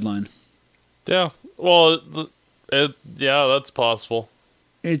at the deadline. Yeah, well, that's possible.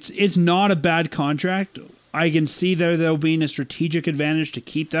 It's not a bad contract. I can see there being a strategic advantage to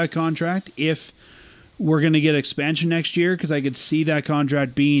keep that contract if we're going to get expansion next year, because I could see that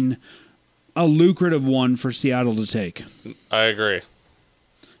contract being a lucrative one for Seattle to take. I agree.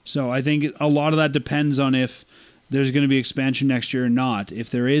 So I think a lot of that depends on if there's going to be expansion next year or not. If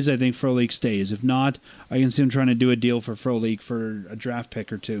there is, I think Frolik stays. If not, I can see him trying to do a deal for Frolik for a draft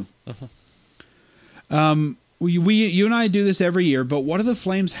pick or two. Uh-huh. You and I do this every year, but what do the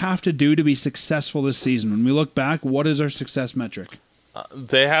Flames have to do to be successful this season? When we look back, what is our success metric?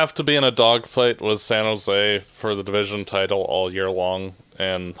 They have to be in a dogfight with San Jose for the division title all year long,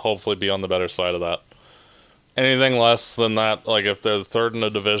 and hopefully be on the better side of that. Anything less than that, like if they're the third in the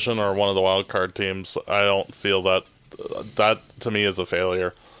division or one of the wild card teams, I don't feel that to me is a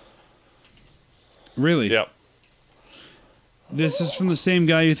failure. Really? Yep. This is from the same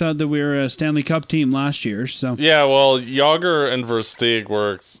guy who thought that we were a Stanley Cup team last year. So yeah, well, Jágr and Versteeg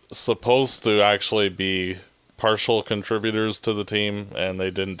were supposed to actually be partial contributors to the team, and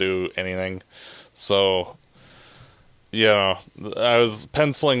they didn't do anything. So, I was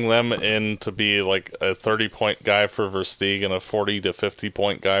penciling them in to be like a 30-point guy for Versteeg and a 40 to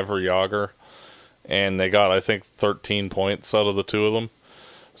 50-point guy for Jágr, and they got, I think, 13 points out of the two of them.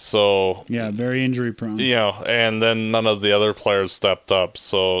 So yeah, very injury prone. And then none of the other players stepped up.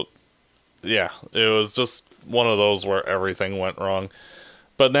 So yeah, it was just one of those where everything went wrong.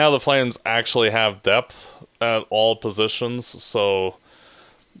 But now the Flames actually have depth at all positions, so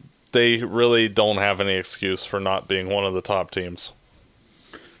they really don't have any excuse for not being one of the top teams.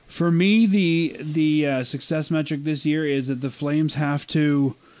 For me, the success metric this year is that the Flames have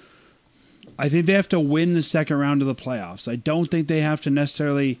to. I think they have to win the second round of the playoffs. I don't think they have to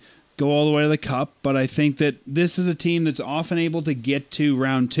necessarily go all the way to the Cup, but I think that this is a team that's often able to get to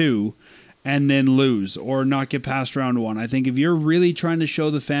round two and then lose or not get past round one. I think if you're really trying to show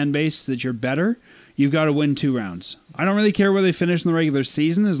the fan base that you're better, you've got to win 2 rounds. I don't really care where they finish in the regular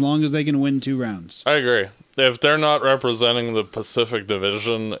season as long as they can win 2 rounds. I agree. If they're not representing the Pacific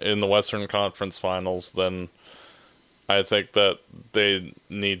Division in the Western Conference Finals, then I think that they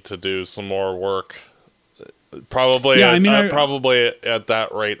need to do some more work. Probably, probably at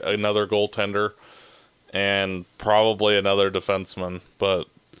that rate, another goaltender and probably another defenseman, but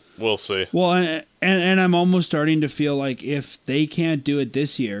we'll see. Well, and I'm almost starting to feel like if they can't do it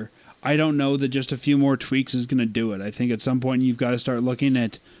this year, I don't know that just a few more tweaks is going to do it. I think at some point you've got to start looking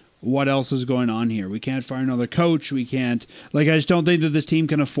at what else is going on here. We can't fire another coach. We can't. I just don't think that this team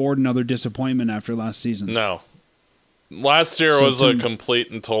can afford another disappointment after last season. No. Last year was a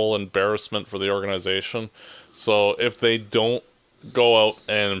complete and total embarrassment for the organization. So if they don't go out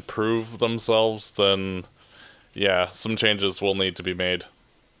and improve themselves, then yeah, some changes will need to be made.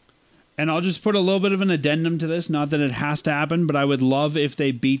 And I'll just put a little bit of an addendum to this. Not that it has to happen, but I would love if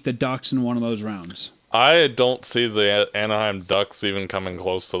they beat the Ducks in one of those rounds. I don't see the Anaheim Ducks even coming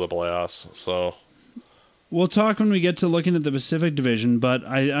close to the playoffs. So we'll talk when we get to looking at the Pacific Division, but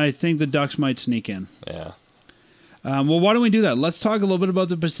I think the Ducks might sneak in. Yeah. Well, why don't we do that? Let's talk a little bit about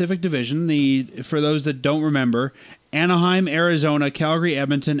the Pacific Division. For those that don't remember, Anaheim, Arizona, Calgary,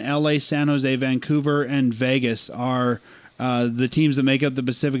 Edmonton, LA, San Jose, Vancouver, and Vegas are the teams that make up the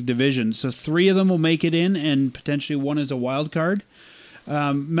Pacific Division. So 3 of them will make it in, and potentially 1 is a wild card.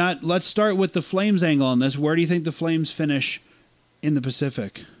 Matt, let's start with the Flames angle on this. Where do you think the Flames finish in the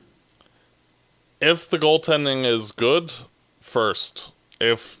Pacific? If the goaltending is good, first.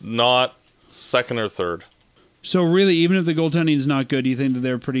 If not, second or third. So really, even if the goaltending is not good, you think that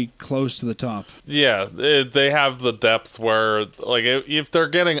they're pretty close to the top? Yeah, they have the depth where, like, if they're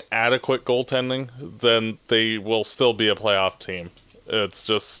getting adequate goaltending, then they will still be a playoff team. It's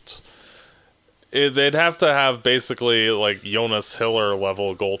just... they'd have to have basically, like, Jonas Hiller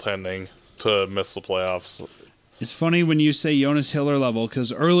level goaltending to miss the playoffs. It's funny when you say Jonas Hiller level,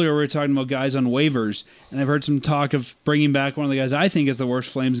 because earlier we were talking about guys on waivers, and I've heard some talk of bringing back one of the guys I think is the worst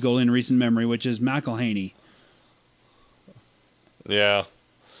Flames goalie in recent memory, which is McElhaney. Yeah.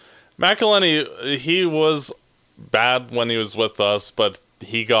 McElhaney, he was bad when he was with us, but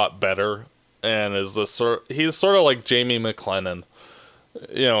he got better, and he's sort of like Jamie McLennan.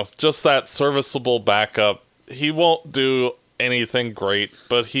 You know, just that serviceable backup. He won't do anything great,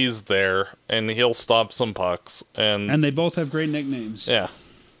 but he's there, and he'll stop some pucks. And they both have great nicknames. Yeah.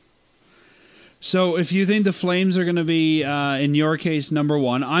 So if you think the Flames are going to be, in your case, number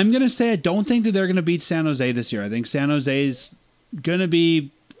one, I'm going to say I don't think that they're going to beat San Jose this year. I think San Jose's going to be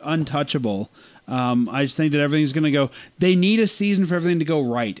untouchable. I just think that everything's going to go... They need a season for everything to go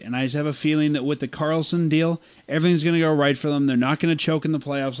right, and I just have a feeling that with the Karlsson deal, everything's going to go right for them. They're not going to choke in the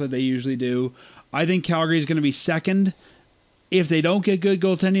playoffs like they usually do. I think Calgary is going to be second. If they don't get good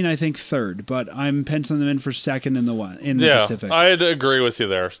goaltending, I think third, but I'm penciling them in for second in the Pacific. I'd agree with you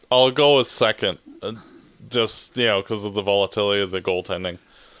there. I'll go with second, just, because of the volatility of the goaltending.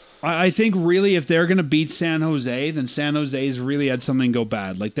 I think really if they're going to beat San Jose, then San Jose's really had something go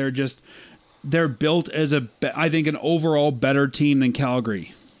bad. Like they're built as I think an overall better team than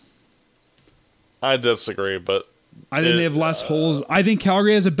Calgary. I disagree, but I think they have less holes. I think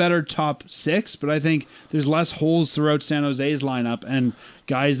Calgary has a better top six, but I think there's less holes throughout San Jose's lineup and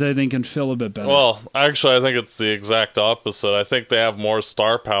guys that I think can fill a bit better. Well, actually, I think it's the exact opposite. I think they have more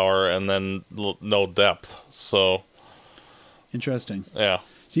star power and then no depth. So interesting. Yeah.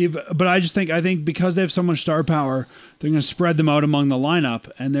 See, but I think because they have so much star power, they're going to spread them out among the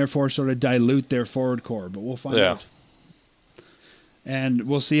lineup and therefore sort of dilute their forward core. But we'll find out. And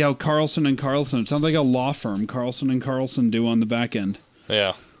we'll see how Karlsson and Karlsson, it sounds like a law firm, Karlsson and Karlsson do on the back end.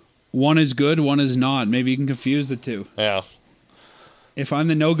 Yeah. One is good, one is not. Maybe you can confuse the two. Yeah. If I'm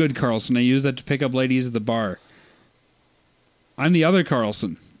the no good Karlsson, I use that to pick up ladies at the bar. I'm the other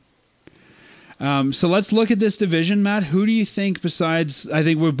Karlsson. So let's look at this division, Matt. Who do you think besides, I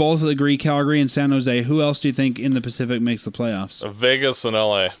think we both agree, Calgary and San Jose, who else do you think in the Pacific makes the playoffs? Vegas and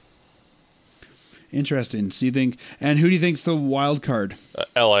LA. Interesting. So you think, and who do you think's the wild card?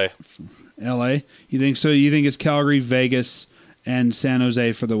 LA. LA? You think so? You think it's Calgary, Vegas, and San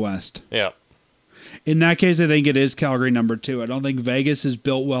Jose for the West? Yeah. In that case, I think it is Calgary number 2. I don't think Vegas is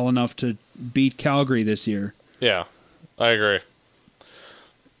built well enough to beat Calgary this year. Yeah, I agree.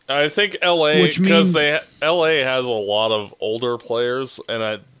 I think LA, because LA has a lot of older players,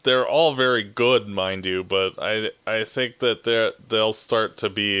 and they're all very good, mind you, but I think that they'll start to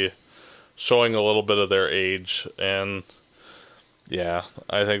be showing a little bit of their age, and yeah,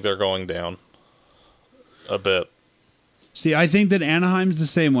 I think they're going down a bit. See, I think that Anaheim's the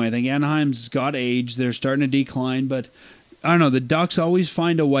same way. I think Anaheim's got age. They're starting to decline, but I don't know. The Ducks always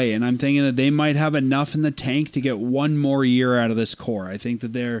find a way, and I'm thinking that they might have enough in the tank to get one more year out of this core. I think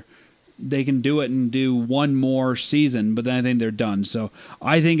that they can do it and do one more season, but then I think they're done. So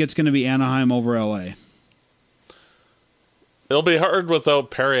I think it's going to be Anaheim over LA. It'll be hard without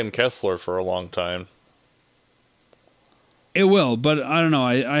Perry and Kessler for a long time. It will, but I don't know.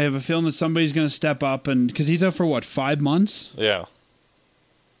 I have a feeling that somebody's going to step up, and because he's out for 5 months? Yeah.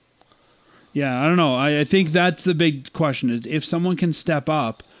 Yeah, I don't know. I think that's the big question, is if someone can step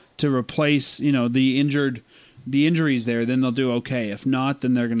up to replace, the injuries there, then they'll do okay. If not,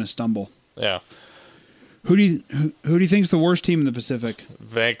 then they're going to stumble. Yeah. Who do you think's the worst team in the Pacific?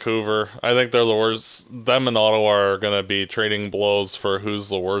 Vancouver. I think they're the worst. Them and Ottawa are going to be trading blows for who's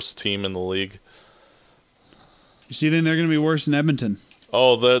the worst team in the league. You see, then they're going to be worse than Edmonton.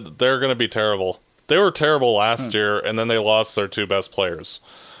 Oh, they're going to be terrible. They were terrible last year, and then they lost their 2 best players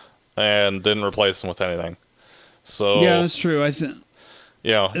and didn't replace them with anything. So yeah, that's true. That's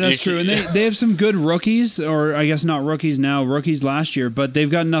true. And they have some good rookies, or I guess not rookies now, rookies last year, but they've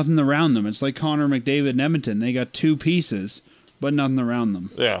got nothing around them. It's like Connor McDavid in Edmonton. They got 2 pieces, but nothing around them.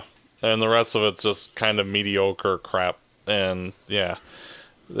 Yeah, and the rest of it's just kind of mediocre crap. And yeah,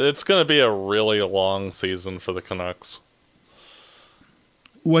 it's going to be a really long season for the Canucks.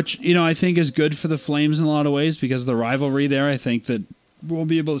 Which, I think is good for the Flames in a lot of ways because of the rivalry there. I think that we'll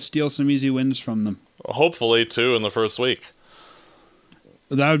be able to steal some easy wins from them. Hopefully, too, in the first week.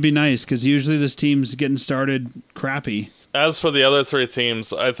 That would be nice because usually this team's getting started crappy. As for the other 3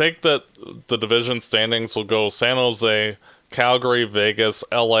 teams, I think that the division standings will go San Jose, Calgary, Vegas,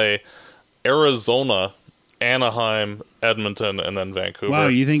 LA, Arizona, Anaheim, Edmonton, and then Vancouver. Wow,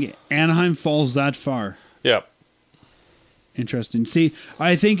 you think Anaheim falls that far? Yeah. Interesting. See,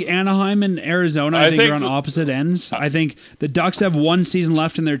 I think Anaheim and Arizona, I think are on opposite ends. I think the Ducks have one season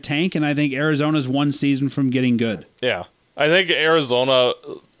left in their tank, and I think Arizona's one season from getting good. Yeah. I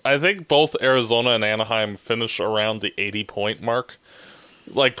think both Arizona and Anaheim finish around the 80-point mark,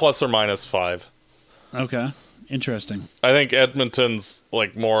 like plus or minus 5. Okay. Interesting. I think Edmonton's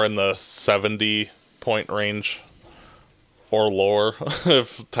like more in the 70-point range or lower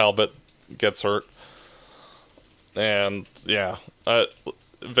if Talbot gets hurt. And yeah,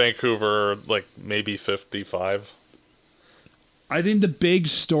 Vancouver like maybe 55. I think the big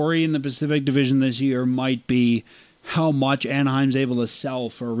story in the Pacific Division this year might be how much Anaheim's able to sell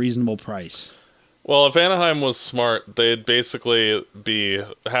for a reasonable price. Well, if Anaheim was smart, they'd basically be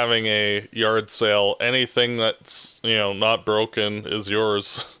having a yard sale. Anything that's, not broken is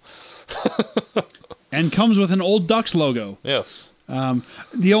yours. And comes with an old Ducks logo. Yes.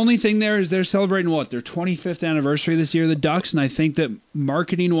 The only thing there is they're celebrating their 25th anniversary this year, the Ducks, and I think that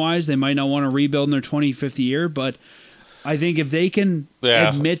marketing-wise, they might not want to rebuild in their 25th year, but I think if they can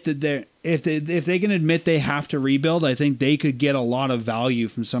admit that if they can admit they have to rebuild, I think they could get a lot of value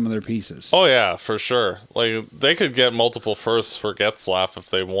from some of their pieces. Oh yeah, for sure. Like they could get multiple firsts for Getzlaf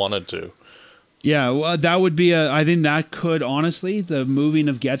if they wanted to. Yeah, well, that would be I think that could honestly, the moving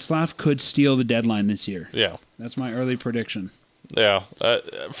of Getzlaf could steal the deadline this year. Yeah, that's my early prediction. Yeah,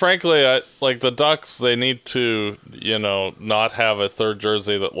 frankly, like the Ducks, they need to not have a third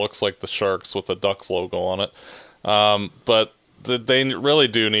jersey that looks like the Sharks with the Ducks logo on it. But they really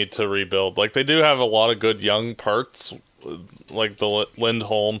do need to rebuild. Like they do have a lot of good young parts, like the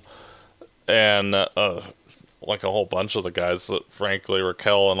Lindholm and like a whole bunch of the guys that, frankly,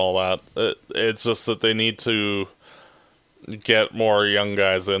 Raquel and all that. It's just that they need to get more young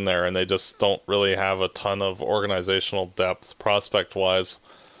guys in there, and they just don't really have a ton of organizational depth prospect-wise.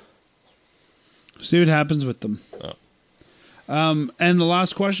 See what happens with them. Yeah. And the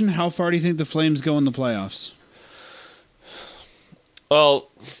last question, how far do you think the Flames go in the playoffs? Well,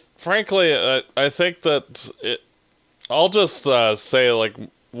 frankly, I think that I'll just say like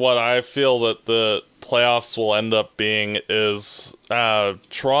what I feel that the playoffs will end up being is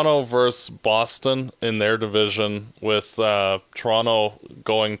Toronto versus Boston in their division, with Toronto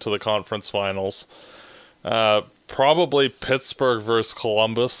going to the conference finals. Probably Pittsburgh versus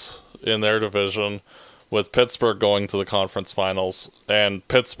Columbus in their division, with Pittsburgh going to the conference finals and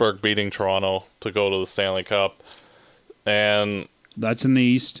Pittsburgh beating Toronto to go to the Stanley Cup. And that's in the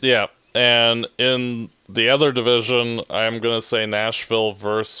East. Yeah. And in the other division, I'm going to say Nashville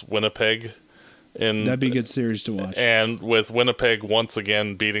versus Winnipeg. That'd be a good series to watch. And with Winnipeg once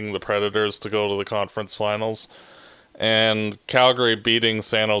again beating the Predators to go to the conference finals. And Calgary beating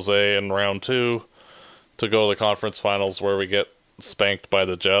San Jose in round 2 to go to the conference finals, where we get spanked by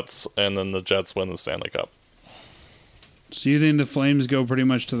the Jets, and then the Jets win the Stanley Cup. So you think the Flames go pretty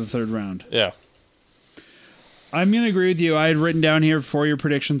much to the third round? Yeah. I'm going to agree with you. I had written down here for your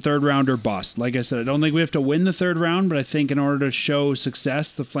prediction, third round or bust. Like I said, I don't think we have to win the third round, but I think in order to show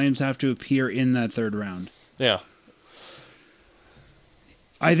success, the Flames have to appear in that third round. Yeah.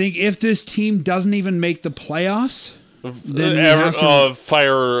 I think if this team doesn't even make the playoffs, then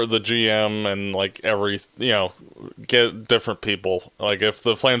fire the GM and get different people. Like if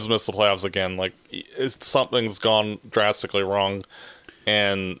the Flames miss the playoffs again, something's gone drastically wrong,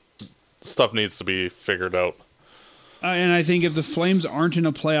 and stuff needs to be figured out. And I think if the Flames aren't in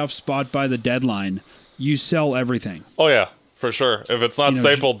a playoff spot by the deadline, you sell everything. Oh, yeah, for sure. If it's not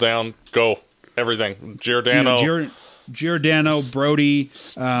stapled down, go. Everything. Giordano. Giordano, Brody.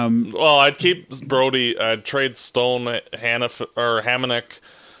 Well, I'd keep Brody. I'd trade Stone, Hamonic,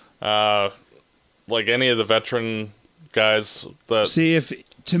 like any of the veteran guys. See,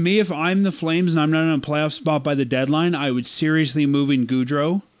 if I'm the Flames and I'm not in a playoff spot by the deadline, I would seriously move in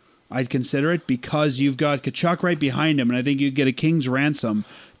Gaudreau. I'd consider it, because you've got Tkachuk right behind him, and I think you'd get a king's ransom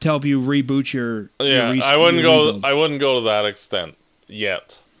to help you reboot your. I wouldn't go. I wouldn't go to that extent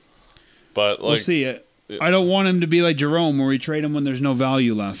yet, but we'll see. I don't want him to be like Jerome, where we trade him when there's no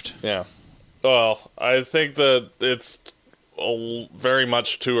value left. Yeah. Well, I think that it's very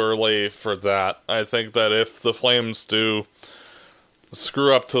much too early for that. I think that if the Flames do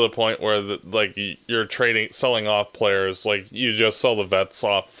screw up to the point where you're selling off players, you just sell the vets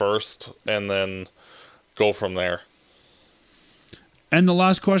off first and then go from there. And the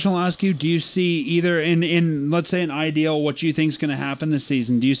last question I'll ask you, do you see either in let's say an ideal, what you think is going to happen this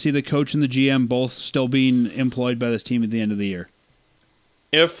season? Do you see the coach and the GM both still being employed by this team at the end of the year?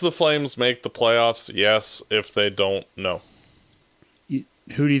 If the Flames make the playoffs, yes. If they don't, no.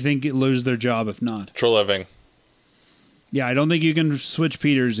 Who do you think lose their job if not? Treliving. Yeah, I don't think you can switch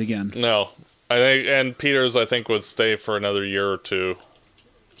Peters again. No. And Peters, I think, would stay for another year or two.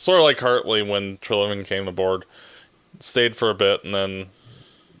 Sort of like Hartley when Treliving came aboard. Stayed for a bit, and then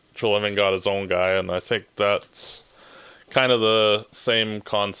Treliving got his own guy, and I think that's kind of the same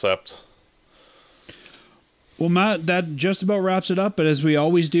concept. Well, Matt, that just about wraps it up, but as we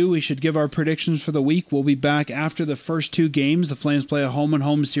always do, we should give our predictions for the week. We'll be back after the first two games. The Flames play a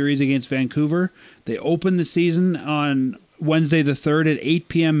home-and-home series against Vancouver. They open the season on Wednesday the 3rd at 8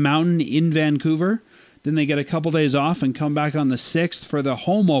 p.m. Mountain in Vancouver. Then they get a couple days off and come back on the 6th for the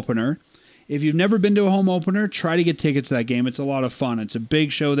home opener. If you've never been to a home opener, try to get tickets to that game. It's a lot of fun. It's a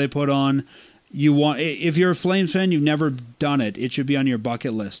big show they put on. If you're a Flames fan, you've never done it. It should be on your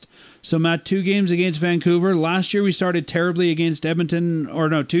bucket list. So, Matt, 2 games against Vancouver. Last year we started terribly against Edmonton.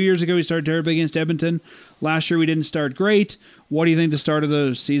 2 years ago we started terribly against Edmonton. Last year we didn't start great. What do you think the start of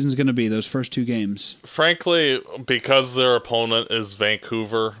the season is going to be, those first 2 games? Frankly, because their opponent is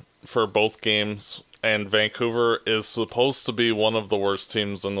Vancouver for both games, and Vancouver is supposed to be one of the worst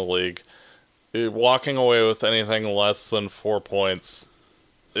teams in the league, walking away with anything less than 4 points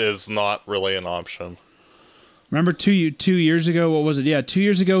is not really an option. Remember 2 years ago, what was it? Yeah, 2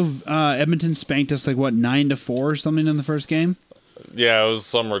 years ago, Edmonton spanked us 9-4 or something in the first game? Yeah, it was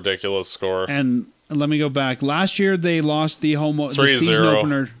some ridiculous score. And let me go back. Last year, they lost the season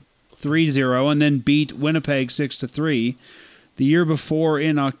opener 3-0 and then beat Winnipeg 6-3. The year before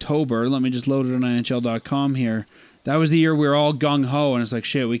in October, let me just load it on NHL.com here. That was the year we were all gung-ho, and it's like,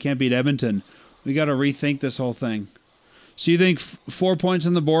 shit, we can't beat Edmonton. We got to rethink this whole thing. So you think 4 points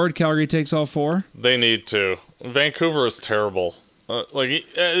on the board, Calgary takes all 4? They need to. Vancouver is terrible.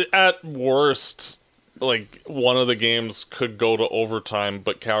 At worst, one of the games could go to overtime,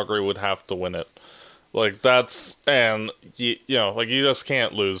 but Calgary would have to win it. You just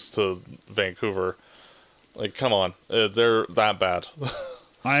can't lose to Vancouver. Come on, they're that bad.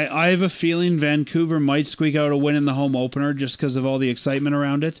 I have a feeling Vancouver might squeak out a win in the home opener just because of all the excitement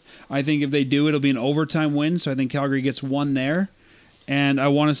around it. I think if they do, it'll be an overtime win, so I think Calgary gets 1 there. And I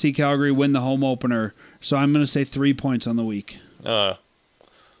want to see Calgary win the home opener, so I'm going to say 3 points on the week. I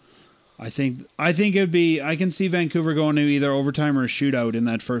think it'd be. I can see Vancouver going to either overtime or a shootout in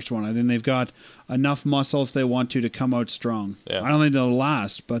that first one. I think they've got enough muscle if they want to come out strong. Yeah. I don't think they'll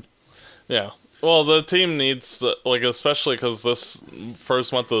last, but yeah. Well, the team needs, especially because this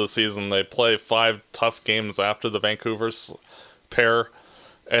first month of the season, they play 5 tough games after the Vancouver's pair,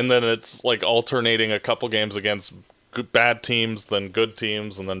 and then it's alternating a couple games against bad teams, then good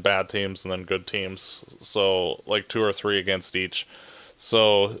teams, and then bad teams, and then good teams. So, 2 or 3 against each.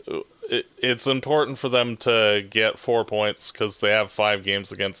 So, it's important for them to get 4 points because they have 5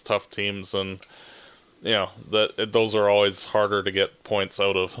 games against tough teams, and, those are always harder to get points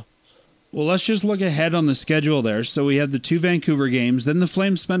out of. Well, let's just look ahead on the schedule there. So we have the 2 Vancouver games. Then the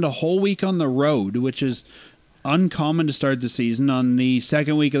Flames spend a whole week on the road, which is uncommon to start the season. On the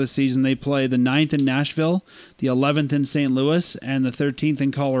second week of the season, they play the 9th in Nashville, the 11th in St. Louis, and the 13th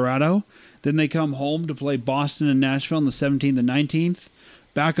in Colorado. Then they come home to play Boston and Nashville on the 17th and 19th.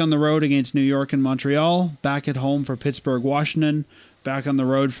 Back on the road against New York and Montreal. Back at home for Pittsburgh, Washington. Back on the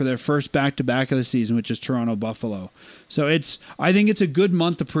road for their first back-to-back of the season, which is Toronto-Buffalo. So I think it's a good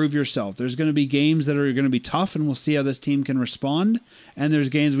month to prove yourself. There's going to be games that are going to be tough, and we'll see how this team can respond. And there's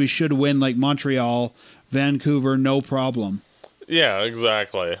games we should win, like Montreal, Vancouver, no problem. Yeah,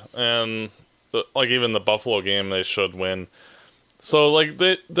 exactly. And even the Buffalo game, they should win. So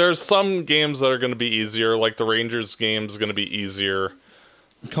there's some games that are going to be easier, like the Rangers game is going to be easier.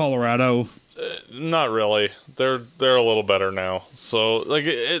 Colorado. Not really. They're a little better now. So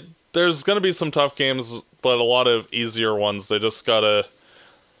there's going to be some tough games, but a lot of easier ones. They just got to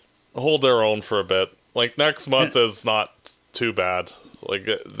hold their own for a bit. Next month is not too bad.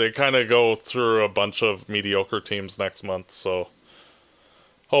 They kind of go through a bunch of mediocre teams next month, so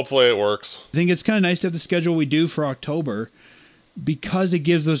hopefully it works. I think it's kind of nice to have the schedule we do for October because it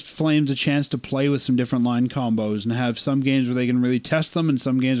gives those Flames a chance to play with some different line combos and have some games where they can really test them and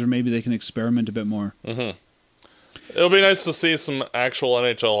some games where maybe they can experiment a bit more. Mm-hmm. It'll be nice to see some actual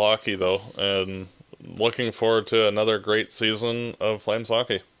NHL hockey, though, and looking forward to another great season of Flames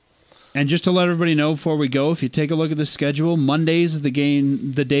hockey. And just to let everybody know before we go, if you take a look at the schedule, Mondays is the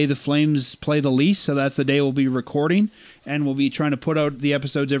day the Flames play the least, so that's the day we'll be recording, and we'll be trying to put out the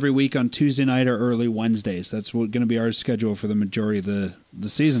episodes every week on Tuesday night or early Wednesdays. That's going to be our schedule for the majority of the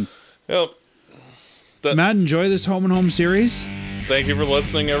season. Yep. Matt, enjoy this home and home series. Thank you for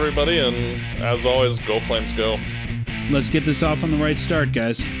listening, everybody, and as always, go Flames, go. Let's get this off on the right start,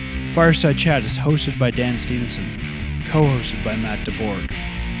 guys. Fireside Chat is hosted by Dan Stevenson. co-hosted by Matt DeBorg.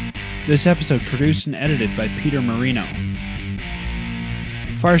 This episode produced and edited by Peter Marino.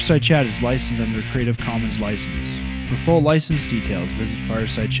 Fireside Chat is licensed under a Creative Commons license. For full license details, visit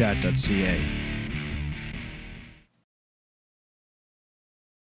firesidechat.ca.